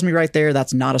 That tells me right there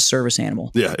that's not a service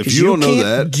animal. Yeah, if you don't know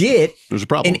that, get there's a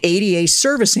problem. An ADA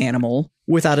service animal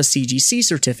without a CGC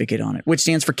certificate on it, which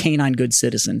stands for Canine Good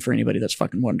Citizen, for anybody that's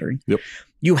fucking wondering. Yep.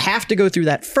 You have to go through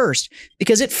that first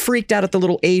because it freaked out at the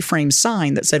little A-frame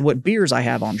sign that said what beers I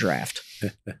have on draft.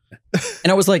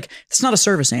 And I was like, it's not a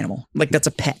service animal. Like, that's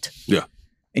a pet. Yeah.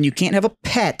 And you can't have a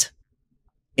pet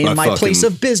in my place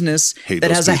of business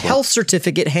that has a health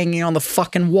certificate hanging on the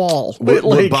fucking wall.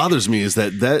 What bothers me is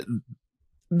that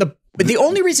the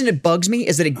only reason it bugs me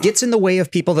is that it gets in the way of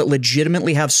people that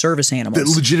legitimately have service animals.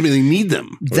 That legitimately need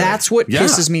them. That's what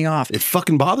pisses me off. It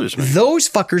fucking bothers me. Those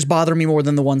fuckers bother me more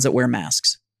than the ones that wear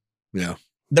masks. Yeah.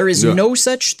 There is no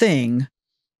such thing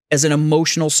as an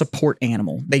emotional support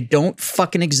animal. They don't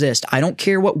fucking exist. I don't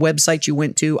care what website you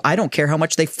went to. I don't care how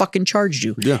much they fucking charged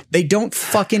you. Yeah. They don't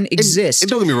fucking exist. And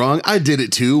don't get me wrong, I did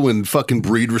it too when fucking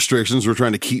breed restrictions were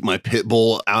trying to keep my pit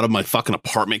bull out of my fucking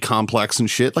apartment complex and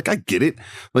shit. Like, I get it.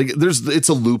 Like, it's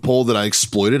a loophole that I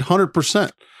exploited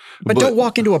 100%. But don't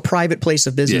walk into a private place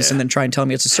of business and then try and tell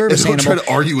me it's a service animal. Don't try to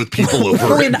argue with people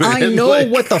over it, man. I know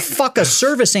what the fuck a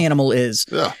service animal is.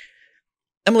 Yeah.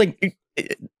 I'm like,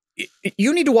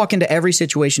 you need to walk into every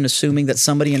situation assuming that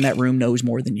somebody in that room knows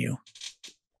more than you.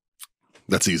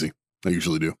 That's easy. I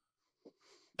usually do.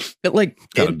 But like,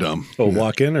 kind of dumb. Oh,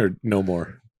 walk in or no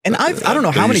more? And I don't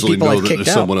know how many people I've kicked out.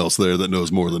 There's someone else there that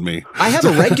knows more than me. I have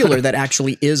a regular that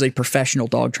actually is a professional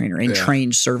dog trainer and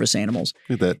trains service animals.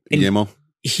 Look at that, Yamo.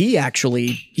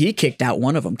 He kicked out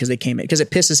one of them because they came in because it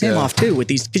pisses him off too with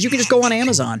these, because you can just go on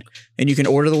Amazon and you can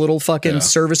order the little fucking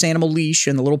service animal leash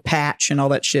and the little patch and all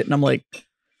that shit. And I'm like,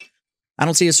 I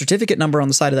don't see a certificate number on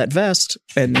the side of that vest,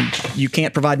 and you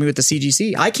can't provide me with the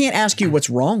CGC. I can't ask you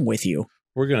what's wrong with you.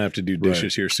 We're going to have to do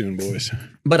dishes here soon, boys.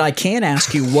 But I can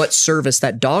ask you what service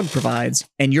that dog provides,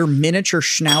 and your miniature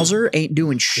schnauzer ain't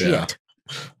doing shit.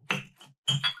 Yeah.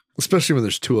 Especially when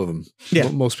there's two of them. Yeah.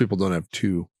 Most people don't have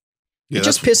two. It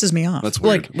just pisses me off. That's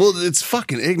weird. Like, well, it's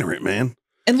fucking ignorant, man.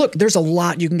 And look, there's a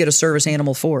lot you can get a service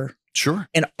animal for. Sure.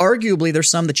 And arguably there's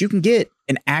some that you can get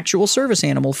an actual service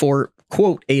animal for,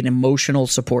 quote, an emotional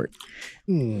support.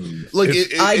 Like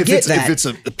if it's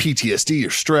a PTSD or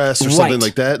stress or something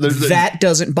like that. That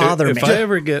doesn't bother me. If I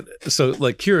ever get, so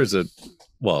like Kira's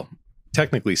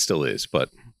technically still is, but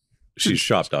she's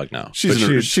shop dog now. She's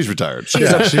retired. She's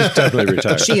definitely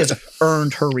retired. She has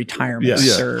earned her retirement.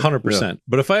 Yes, 100%.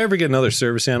 But if I ever get another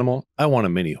service animal, I want a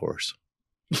mini horse.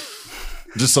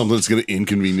 Just something that's going to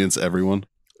inconvenience everyone.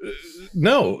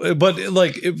 No, but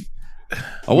like,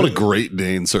 I want a Great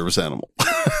Dane service animal.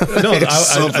 No,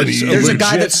 there's a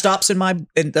guy that stops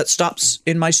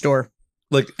in my store.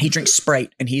 Like, he drinks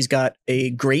Sprite, and he's got a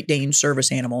Great Dane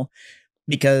service animal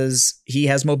because he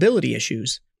has mobility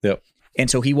issues. Yep. And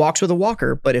so he walks with a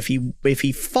walker, but if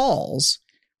he falls,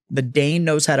 the Dane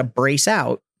knows how to brace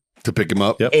out to pick him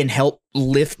up and help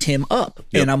lift him up.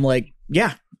 Yep. And I'm like,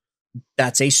 yeah.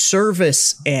 That's a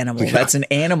service animal. Yeah. That's an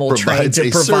animal trained to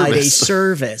provide a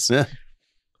service. Yeah.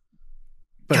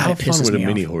 But how fun would a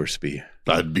mini horse be?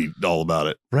 I'd be all about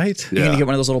it. Right? You're going to get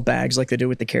one of those little bags like they do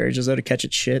with the carriages though to catch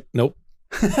its shit? Nope.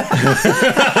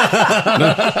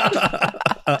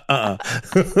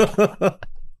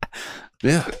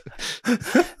 Yeah.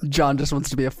 John just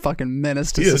wants to be a fucking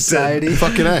menace to society.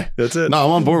 Fucking A. That's it. No,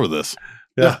 I'm on board with this.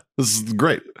 Yeah, this is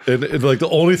great. And like the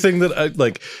only thing that I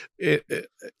like, and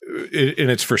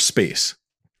it's for space.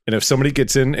 And if somebody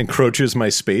gets in and encroaches my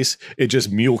space, it just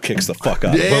mule kicks the fuck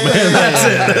out of them. Man,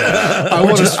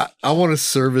 that's it. I want a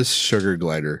service sugar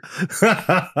glider.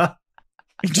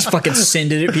 Just fucking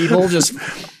send it at people. Just.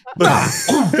 Then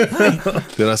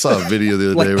I saw a video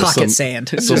the other day where pocket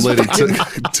sand. Some lady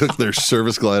took their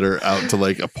service glider out to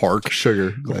like a park.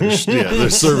 Sugar glider. Yeah, their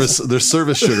service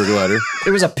sugar glider.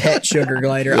 It was a pet sugar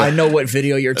glider. Yeah. I know what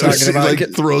video you're talking about.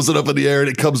 Like throws it up in the air and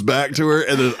it comes back to her,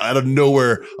 and then out of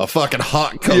nowhere a fucking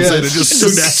hawk comes in and just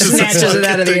snatches it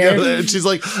out of the air. And she's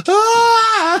like,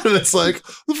 ah! And it's like,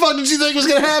 the fuck did you think was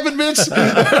gonna happen, bitch?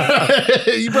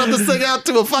 You brought this thing out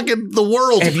to the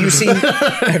world. Have you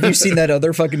seen that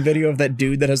other fucking trending video of that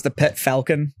dude that has the pet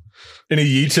falcon. And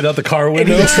he yeets it out the car And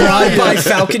window. he drive by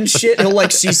falcon shit. He'll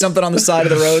like see something on the side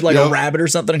of the road, like a rabbit or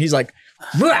something, and he's like,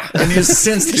 "Wah!" and he just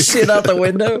sends the shit out the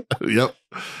window. Yep.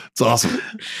 It's awesome.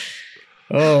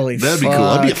 Holy That'd be cool.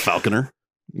 I'd be a falconer.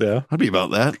 Yeah. I'd be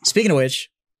about that. Speaking of which,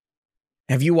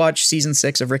 have you watched season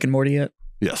 6 of Rick and Morty yet?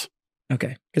 Yes.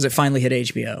 Okay. Because it finally hit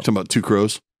HBO. Talking about Two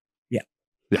Crows. Yeah.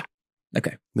 Yeah.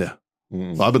 Okay. Yeah.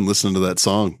 Mm. Well, I've been listening to that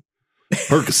song.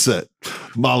 Percocet.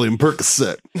 Molly and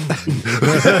Percocet.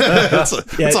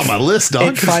 It's on my list,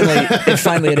 dog. It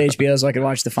finally hit HBO so I could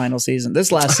watch the final season. This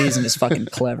last season is fucking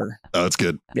clever. Oh, it's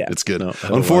good. Yeah. It's good. No, I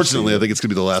haven't Unfortunately, I watched it think it's going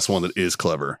to be the last one that is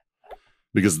clever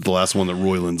because it's the last one that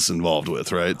Royland's involved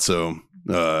with, right? So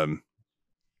I'm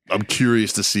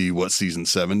curious to see what season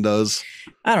 7 does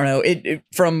I don't know.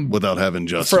 From without having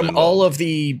Justin from involved. all of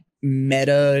the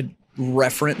meta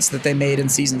reference that they made in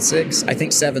season 6, I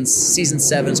think season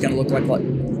 7 is going to look like what?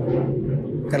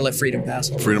 Gotta let freedom pass.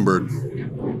 Freedom Bird.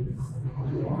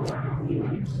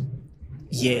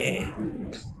 Yeah.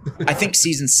 I think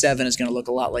season 7 is going to look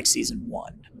a lot like season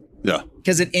 1 Yeah.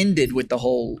 because it ended with the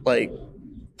whole like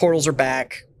portals are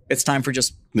back. It's time for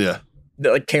just Yeah.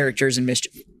 the like characters and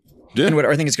mischief Yeah. and what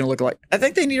I think it's going to look like. I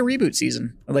think they need a reboot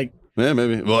season. Like Yeah,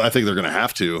 maybe. Well, I think they're going to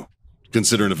have to,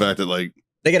 considering the fact that, like,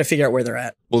 they got to figure out where they're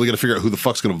at. well, they got to figure out who the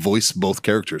fuck's going to voice both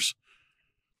characters.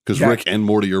 Because Yeah. Rick and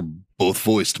Morty are both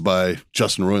voiced by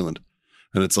Justin Roiland.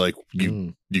 And it's like,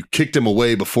 you kicked him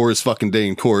away before his fucking day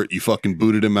in court. You fucking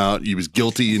booted him out. He was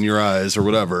guilty in your eyes or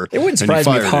whatever. It wouldn't and you surprise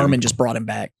me if fired Harmon him. just brought him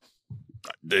back,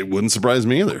 It wouldn't surprise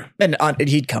me either. and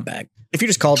he'd come back if you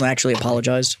just called and actually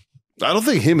apologized. I don't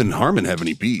think him and Harmon have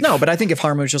any beef. No, but I think if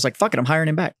Harmon was just like, "Fuck it, I'm hiring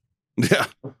him back." Yeah.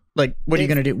 Like, what are you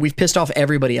gonna do? We've pissed off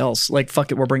everybody else. Like, fuck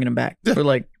it, we're bringing him back. Yeah. We're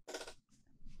like,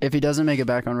 If he doesn't make it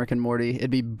back on Rick and Morty, it'd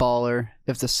be baller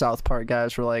if the South Park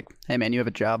guys were like, "Hey man, you have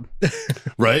a job."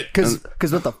 Right? Because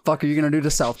what the fuck are you gonna do to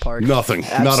South Park? Nothing.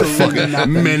 Not a Absolutely fucking.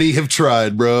 nothing. Many have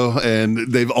tried, bro,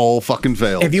 and they've all fucking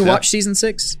failed. have you Yeah. watched season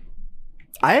 6?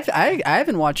 I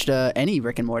haven't watched any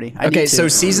Rick and Morty. I Okay, need to. so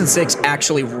season 6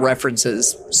 actually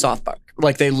references South Park.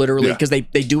 Like they literally, Yeah. because they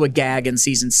do a gag in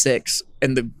season 6,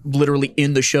 and literally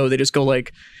in the show they just go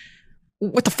like,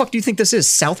 "What the fuck do you think this is,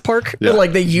 South Park?" Yeah.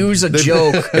 Like they use a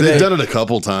joke. and They've they- done it a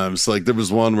couple times. Like there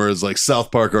was one where it's like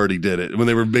South Park already did it when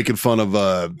they were making fun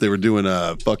of. They were doing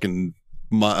fucking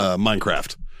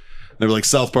Minecraft. They were like,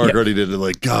 South Park already did it.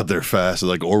 Like, God, they're fast. They're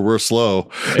like, or we're slow.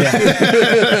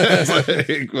 It's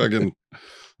like, fucking,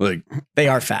 like They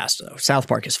are fast though. South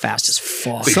Park is fast as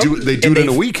fuck. they do it And in a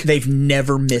they've- week. They've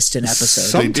never missed an episode.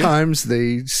 Sometimes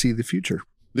they see the future.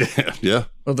 Yeah.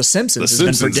 Well, The Simpsons The has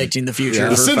Simpsons- been predicting the future.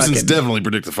 The for Simpsons fucking- definitely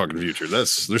predict the fucking future.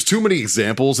 There's too many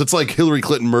examples. It's like Hillary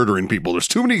Clinton murdering people. There's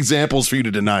too many examples for you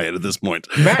to deny it at this point.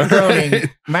 Matt Groening.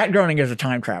 Matt Groening is a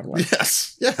time traveler.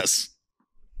 Yes.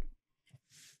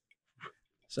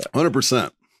 So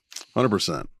 100%.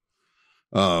 100%.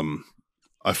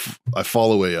 I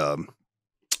follow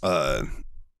a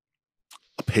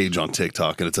page on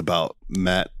TikTok, and it's about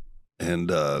Matt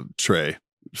and Trey,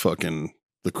 fucking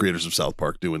the creators of South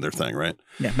Park, doing their thing, right?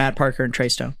 yeah, Matt Parker and Trey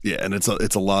Stone. Yeah, and it's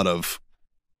a lot of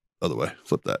other way.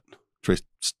 Flip that. Trey.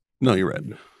 No, you're right.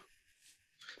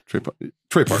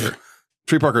 Trey Parker.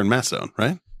 Trey Parker and Matt Stone,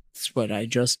 right? That's what I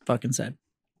just fucking said.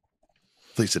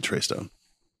 I think you said Trey Stone.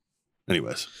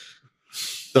 Anyways,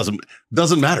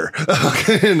 doesn't matter.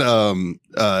 And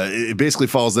it basically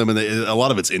follows them, and a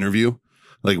lot of it's interview,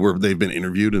 like where they've been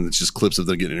interviewed, and it's just clips of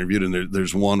them getting interviewed. And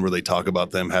there's one where they talk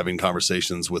about them having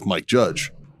conversations with Mike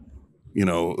Judge, you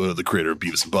know, the creator of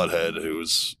Beavis and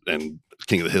Butthead, and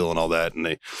King of the Hill and all that,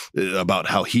 and about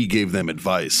how he gave them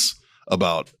advice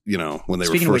about, you know, when they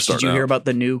Speaking were of first which, did starting you hear out. about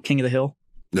the new King of the Hill?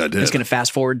 Yeah, I did. It's going to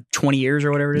fast forward 20 years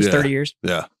or whatever it is, Yeah. 30 years.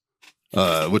 Yeah.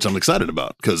 Which I'm excited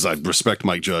about because I respect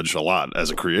Mike Judge a lot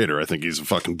as a creator. I think he's a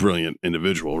fucking brilliant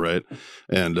individual, right?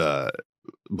 And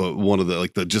but one of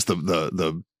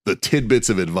the tidbits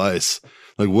of advice,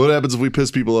 like what happens if we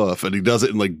piss people off, and he does it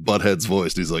in like Butthead's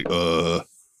voice. And he's like,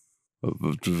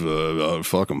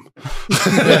 fuck them.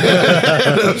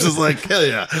 I'm just like, hell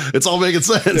yeah, it's all making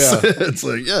sense. Yeah. It's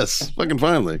like, yes, fucking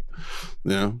finally.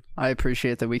 Yeah. I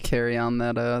appreciate that we carry on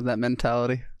that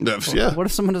mentality. Yeah. What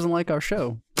if someone doesn't like our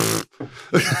show? Fuck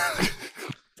 'em.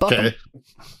 Okay.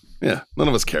 Yeah. None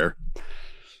of us care.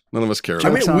 None of us care.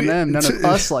 Joke's on them. None of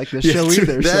us like this show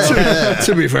either. So.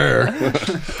 To be fair,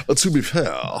 To be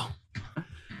fair,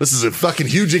 this is a fucking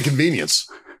huge inconvenience,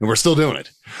 and we're still doing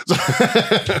it.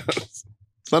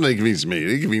 It's not an inconvenience to me. It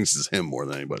inconveniences him more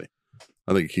than anybody.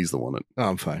 I think he's the one that.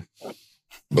 I'm fine.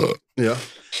 Yeah.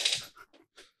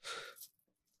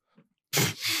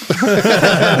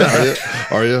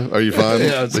 Are you? Are you fine?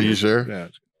 Yeah, Are you sure? Yeah.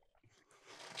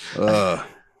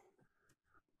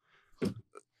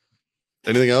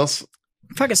 Anything else?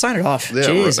 Fucking sign it off. Yeah,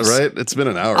 Jesus. right? It's been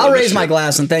an hour. I'll raise my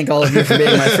glass and thank all of you for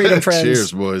being my freedom friends.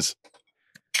 Cheers, boys.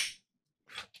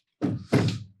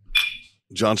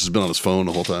 John's just been on his phone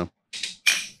the whole time.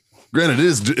 Granted, it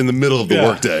is in the middle of the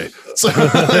workday. So you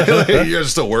guys are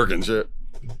still working, shit.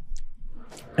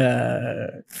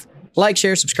 Like,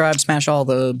 share, subscribe, smash all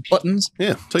the buttons.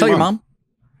 Yeah. Tell your mom.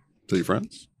 Tell your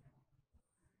friends.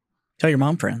 Tell your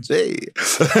mom friends. Hey.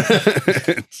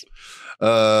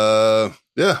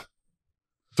 Yeah.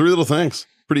 3 little things.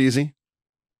 Pretty easy.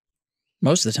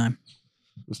 Most of the time.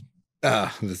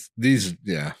 These,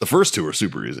 yeah. The first 2 are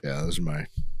super easy. Yeah, those are my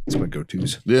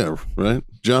go-tos. Yeah, right.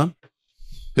 John,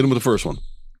 hit him with the first one.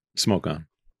 Smoke on.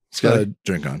 Scotty,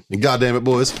 drink on. And goddamn it,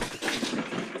 boys.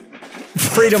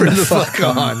 Freedom the fuck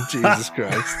on. Jesus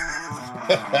Christ.